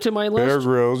add him to my list? Bear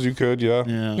Grylls, you could, yeah.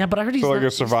 Yeah, but I heard he's So like not, a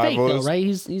he's fake though, survivalist? right?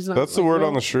 He's not. That's the like, word real.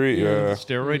 on the street, yeah.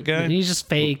 Steroid guy? He's just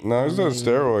fake. No, he's not a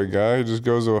steroid guy. He just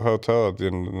goes to a hotel at the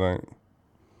end of the night.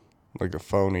 Like a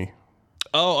phony.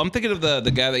 Oh, I'm thinking of the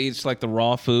guy that eats like the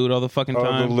raw food all the fucking Oh,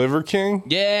 time. the Liver King?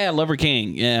 Yeah, Liver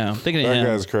King. Yeah, I'm thinking of That him.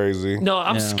 guy's crazy. No,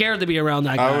 I'm scared to be around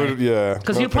that I guy. would, yeah.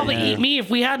 Because No, he'd probably thank you. eat me if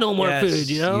we had no more Yes, food,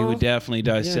 you know? He would definitely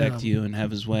dissect Yeah. you and have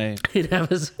his way. He'd have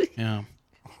his. Yeah.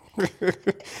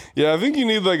 Yeah, I think you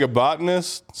need like a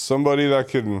botanist, somebody that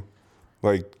can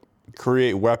like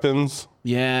create weapons,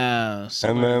 Yeah.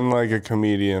 and then like a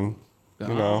comedian, you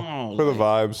know, for the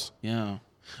vibes. Yeah.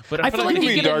 But I feel like it could you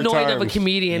be get dark annoyed of a times.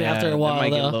 comedian after a while, that might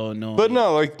get a though. little annoying. But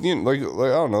no, like you know, like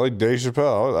I don't know, like Dave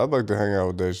Chappelle. I'd like to hang out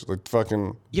with Dave. Like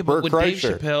fucking Yeah, but Bert would Dave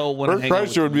Kreischer. Chappelle wanna Bert hang out Kreischer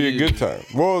with would be a you? good time.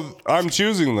 Well, I'm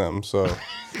choosing them, so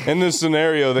in this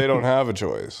scenario, they don't have a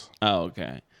choice. Oh,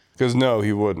 okay. Because no,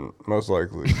 he wouldn't, most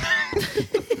likely.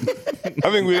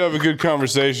 I think we'd have a good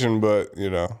conversation, but you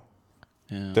know,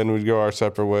 then we'd go our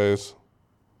separate ways.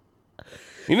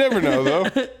 You never know,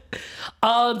 though.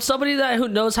 Somebody who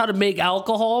knows how to make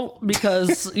alcohol,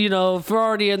 because you know if we're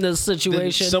already in this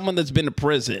situation. Someone that's been to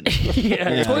prison.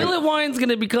 Yeah. Toilet wine's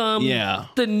gonna become Yeah.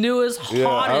 the newest, Yeah,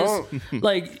 I hottest,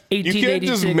 like 1886 can't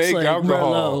just make like,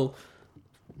 alcohol. Merlot.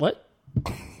 What?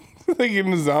 Like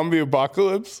in the zombie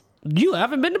apocalypse. You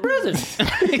haven't been to prison.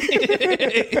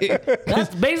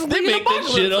 That's basically They an make that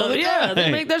apocalypse. shit all the Yeah, they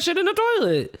time. make that shit in the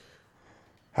toilet.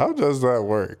 How does that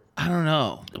work? I don't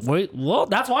know. Wait, well,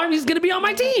 that's why he's gonna be on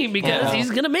my team, because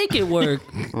he's gonna make it work.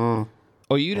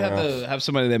 Or you'd have to have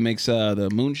somebody that makes the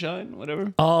moonshine,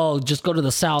 whatever. Oh, just go to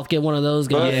the south, get one of those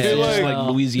guys. I Yeah, feel just like- like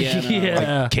Louisiana,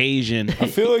 Yeah. like Cajun. I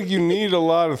feel like you need a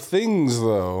lot of things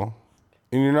though,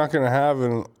 and you're not gonna have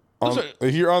an.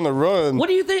 If you're on the run, What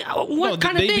do you think? What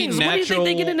kind of they be things? What do you think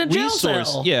they get in a jail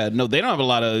cell? Yeah, no, they don't have a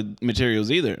lot of materials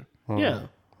either. Yeah.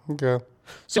 okay.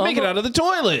 They make it out of the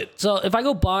toilet. So if I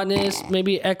go botanist,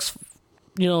 maybe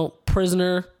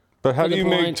prisoner. But how do the you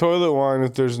blind- make toilet wine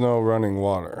if there's no running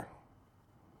water?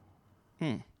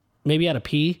 Maybe out of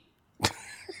pee.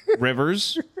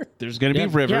 Rivers. There's gonna be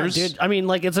rivers. Yeah, dude. I mean,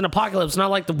 like it's an apocalypse.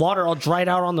 Not like the water all dried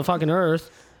out on the fucking earth.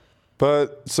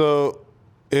 But so,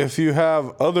 if you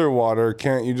have other water,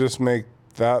 can't you just make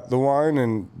that the wine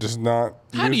and just not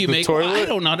How use do you the make? toilet? I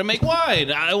don't know how to make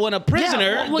wine. I want a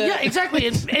prisoner. Yeah, well, yeah, exactly.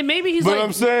 And maybe he's But like,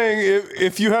 I'm saying,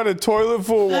 if you had a toilet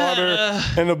full of water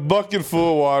and a bucket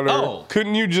full of water, Oh.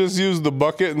 couldn't you just use the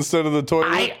bucket instead of the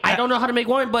toilet? I don't know how to make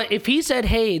wine, but if he said,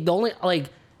 hey, the only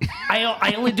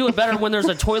I only do it better when there's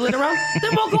a toilet around,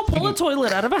 then we'll go pull a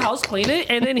toilet out of a house, clean it,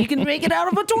 and then he can make it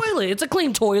out of a toilet. It's a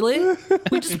clean toilet.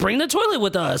 We just bring the toilet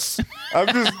with us. I'm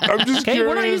just Hey, curious.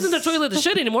 we're not using the toilet to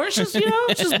shit anymore. It's just,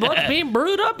 it's just bugs being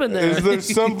brewed up in there. Is there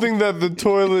something that the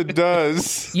toilet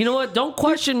does You know what? Don't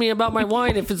question me about my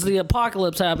wine if it's the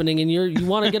apocalypse happening and you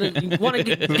want to get a that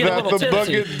little the tipsy.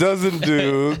 bucket doesn't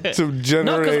do to No, because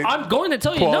generate? I'm going to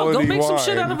tell you, no, go quality make some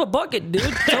shit wine. out of a bucket, dude.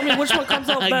 Tell me which one comes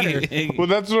out better. Well,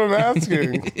 that's what I'm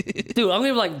asking. Dude, I'm gonna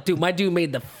be like, dude, my dude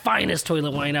made the finest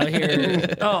toilet wine out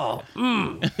here. Oh,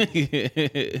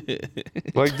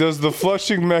 Like, does the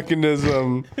flushing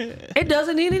mechanism? it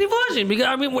doesn't need any flushing because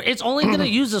I mean, it's only gonna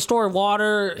use to store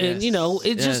water, and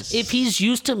it's just if he's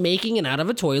used to making it out of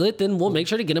a toilet, then we'll make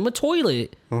sure to get him a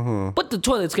toilet. But the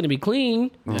toilet's gonna be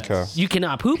clean. Okay. You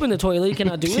cannot poop in the toilet. You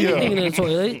cannot do anything in the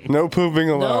toilet. No pooping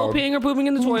No allowed. peeing or pooping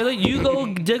in the toilet. You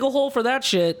go dig a hole for that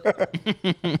shit.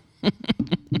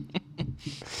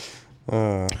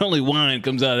 Only wine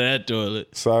comes out of that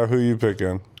toilet. So, who you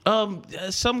picking?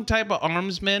 Some type of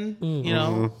armsman. You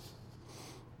know,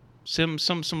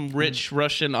 some rich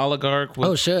Russian oligarch. With,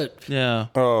 Oh shit. Yeah.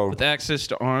 Oh. With access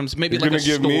to arms, maybe You're like gonna a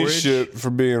give me storage. shit for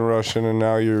being Russian, and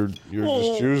now you're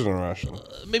just choosing Russian.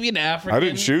 Maybe an African. I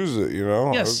didn't choose it, you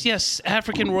know. Yes,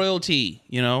 African royalty.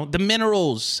 You know, the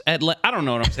minerals. I don't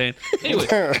know what I'm saying. Anyway,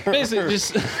 basically,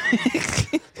 just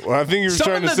Well, I think you were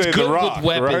someone trying to that's say good the Rock, with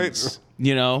weapons. right?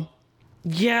 You know,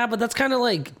 Yeah, but that's kind of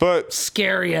like But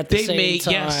scary at the they same may.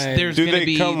 time. Yes, there's Do gonna they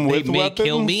be. come with they may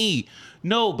kill weapons? me.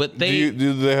 No, but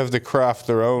Do they have to craft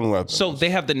their own weapons? So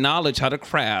they have the knowledge how to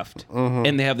craft,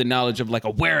 and they have the knowledge of like a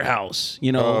warehouse.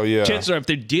 You know, Oh, yeah. chances are if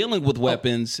they're dealing with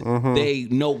weapons, they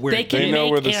know where They can know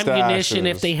where make the stash ammunition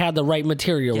is. if they had the right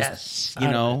materials. Yes, you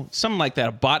know, something like that.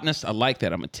 A botanist, I like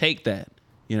that. I'm gonna take that.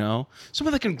 You know,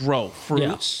 someone that can grow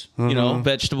fruits, you know,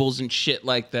 vegetables and shit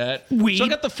like that. Weed. So I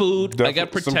got the food, I got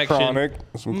protection.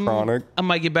 Some chronic. I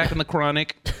might get back in the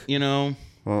chronic, you know.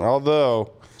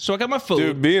 Although, So I got my food.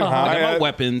 dude, being I high got my at,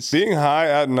 weapons. being high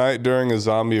at night during a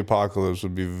zombie apocalypse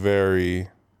would be very,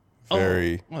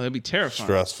 very Well, that'd be terrifying.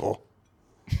 stressful.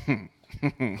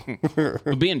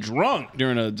 But being drunk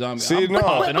during a zombie. See, I'm no,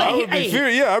 popping I off. would be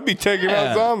furious. Yeah, I'd be taking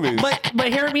out zombies.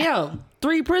 But hear me out.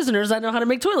 3 prisoners that know how to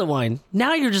make toilet wine.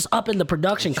 Now you're just up in the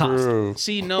production cost. True.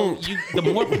 See, no, the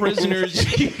more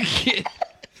prisoners you get.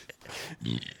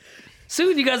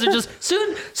 Soon you guys are just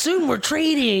soon we're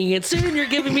trading, and soon you're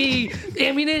giving me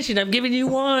ammunition. I'm giving you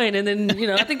wine, and then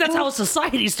I think that's how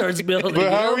society starts building. But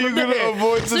how are you from going to there.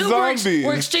 avoid the Soon zombies?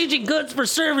 We're exchanging goods for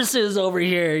services over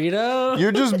here,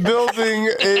 You're just building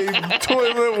a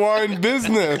toilet wine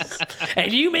business.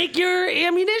 and you make your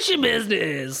ammunition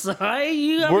business.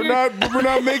 We're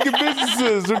not making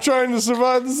businesses. We're trying to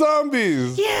survive the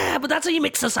zombies. Yeah, but that's how you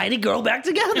make society grow back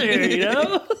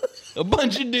together. A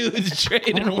bunch of dudes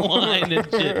trading wine and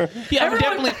shit. Yeah, I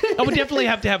would definitely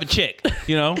have to have a chick,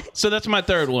 So that's my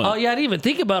third one. Oh yeah, I didn't even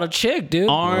think about a chick, dude.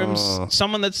 Arms,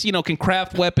 someone that's, can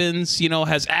craft weapons,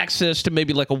 has access to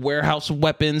maybe like a warehouse of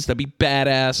weapons. That'd be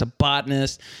badass, a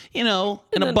botanist, and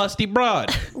a busty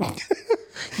broad.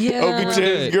 Yeah.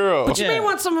 OBJ's girl. But you may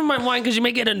want some of my wine because you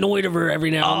may get annoyed of her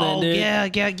every now and then, dude. Yeah.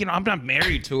 I'm not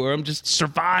married to her. I'm just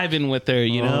surviving with her,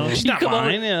 She's not Come on.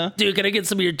 mine, yeah. Dude, can I get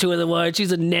some of your toilet wine?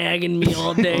 She's a nagging me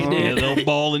all day, Yeah, dude. little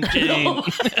ball and chain.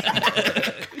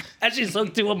 And she's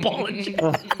hooked to a ball and chain.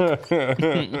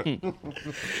 Shit.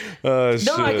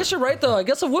 No, I guess you're right, though. I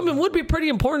guess a woman would be pretty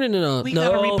important in a... We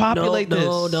gotta repopulate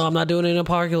this. No, I'm not doing an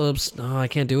apocalypse. No, I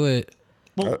can't do it.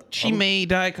 Well, she may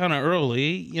die kind of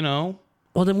early,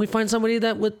 Well, then we find somebody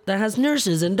that has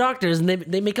nurses and doctors, and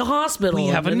they make a hospital. We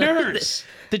have a and then- nurse.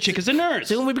 The chick is a nurse.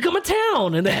 Then we become a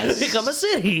town, and then we become a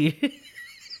city.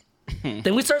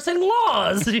 Then we start setting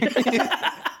laws.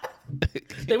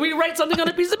 Then we write something on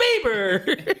a piece of paper.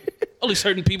 Only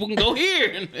certain people can go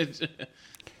here.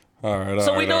 All right.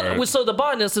 So we know. So the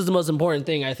botanist is the most important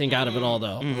thing, I think, out of it all,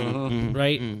 though.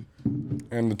 Right?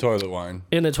 And the toilet wine.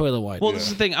 In the toilet wine. Well, this is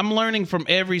the thing. I'm learning from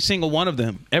every single one of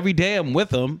them. Every day I'm with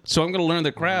them, so I'm going to learn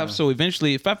their craft. So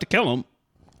eventually, if I have to kill them,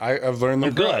 I've learned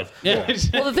their craft. Yeah.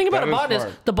 Well, the thing about That a is botanist,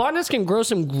 smart. the botanist can grow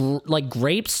some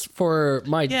grapes for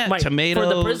my tomatoes.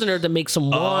 for the prisoner to make some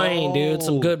wine, dude.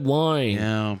 Some good wine.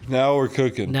 Yeah. Now we're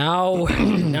cooking. Now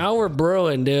we're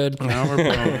brewing, dude. Now we're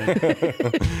blowing.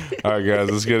 All right, guys,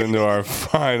 let's get into our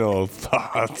final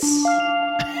thoughts.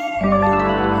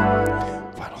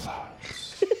 Final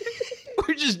thoughts.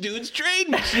 We're just dudes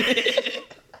trading shit.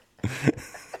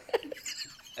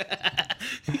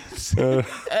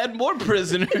 Add more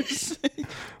prisoners.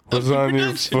 What's on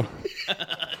your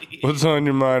What's on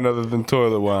your mind other than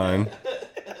toilet wine?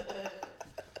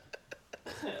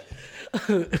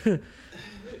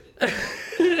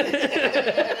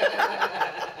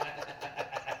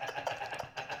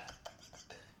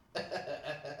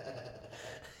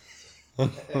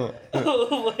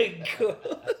 Oh my god.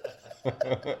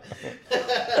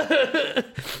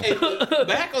 Hey,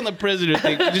 back on the prisoner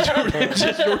thing,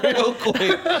 just real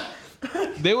quick.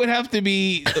 They would have to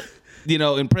be,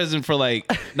 in prison for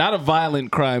not a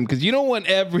violent crime, because you don't want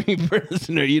every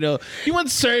prisoner. You want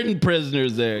certain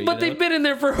prisoners there. But they've been in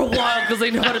there for a while because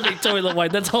they know how to make toilet wine.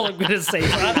 That's all I'm gonna say.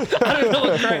 So I don't know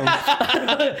what crime.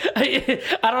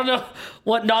 I don't know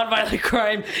what non-violent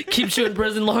crime keeps you in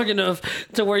prison long enough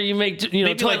to where you make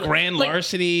maybe toilet, grand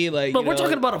larceny. But we're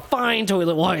talking about a fine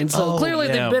toilet wine, so clearly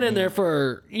yeah. they've been in there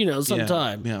for some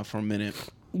time. Yeah, for a minute.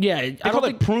 Yeah, They call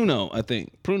it Pruno, I think.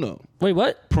 Pruno. Wait,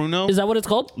 what? Pruno? Is that what it's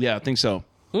called? Yeah, I think so.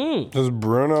 Does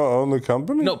Bruno own the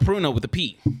company? No, Pruno with a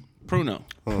P. Pruno.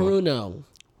 Pruno.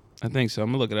 I think so.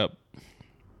 I'm going to look it up.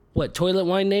 What, toilet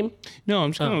wine name? No,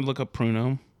 I'm just going to look up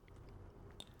Pruno.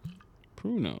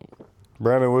 Pruno.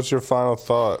 Brandon, what's your final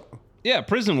thought? Yeah,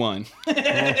 prison wine.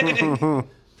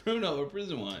 Pruno or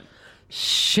prison wine.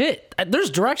 Shit.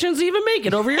 There's directions to even make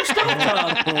it over your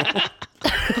stovetop.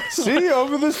 See,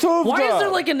 over the stove Why is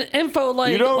top. there an info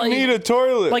You don't need a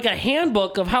toilet. like a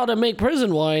handbook of how to make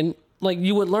prison wine like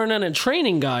you would learn on a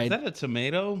training Is guide? that a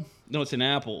tomato? No, it's an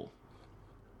apple.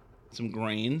 Some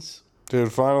grains.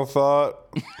 Dude, final thought.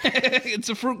 It's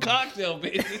a fruit cocktail,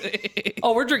 basically.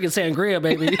 Oh, we're drinking sangria,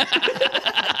 baby.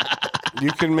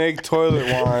 You can make toilet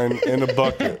wine in a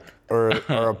bucket or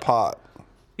a pot.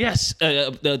 Yes,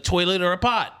 a toilet or a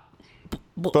pot.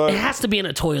 But it has to be in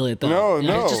a toilet, though. No,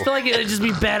 no. I just feel like it'd just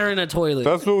be better in a toilet.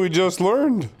 That's what we just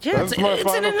learned. Yeah, That's my it's in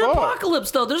final an thought. apocalypse,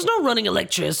 though. There's no running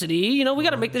electricity. You know, we got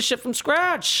to make this shit from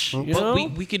scratch. You know?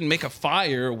 But we can make a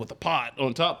fire with a pot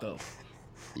on top, though.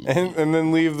 And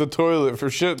then leave the toilet for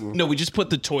shitting. No, we just put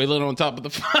the toilet on top of the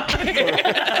fire.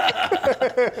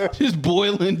 Just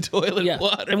boiling toilet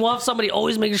water. And we'll have somebody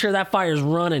always making sure that fire's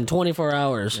running 24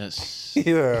 hours. Yes.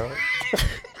 Yeah.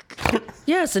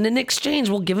 Yes, and in exchange,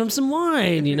 we'll give him some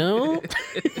wine, you know?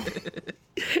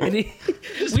 And he,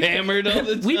 Just hammered all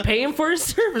the time. we pay him for his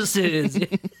services.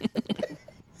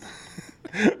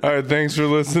 All right, thanks for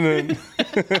listening.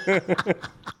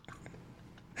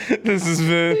 This has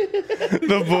been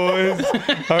The Boys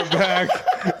Are Back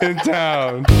in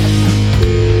Town.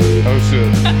 Oh,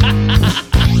 shit.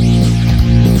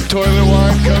 Toilet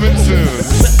wine coming soon.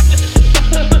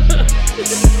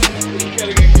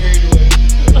 Gotta get carried away.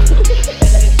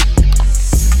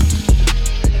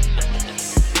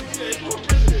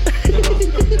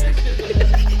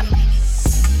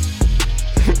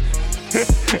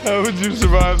 How would you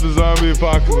survive the zombie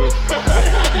apocalypse?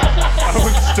 I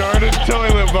would start a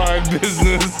toilet wine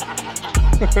business.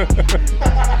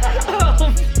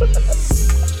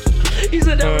 He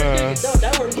said that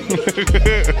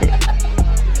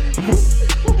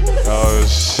Oh,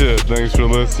 shit. Thanks for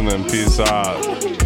listening. Peace out.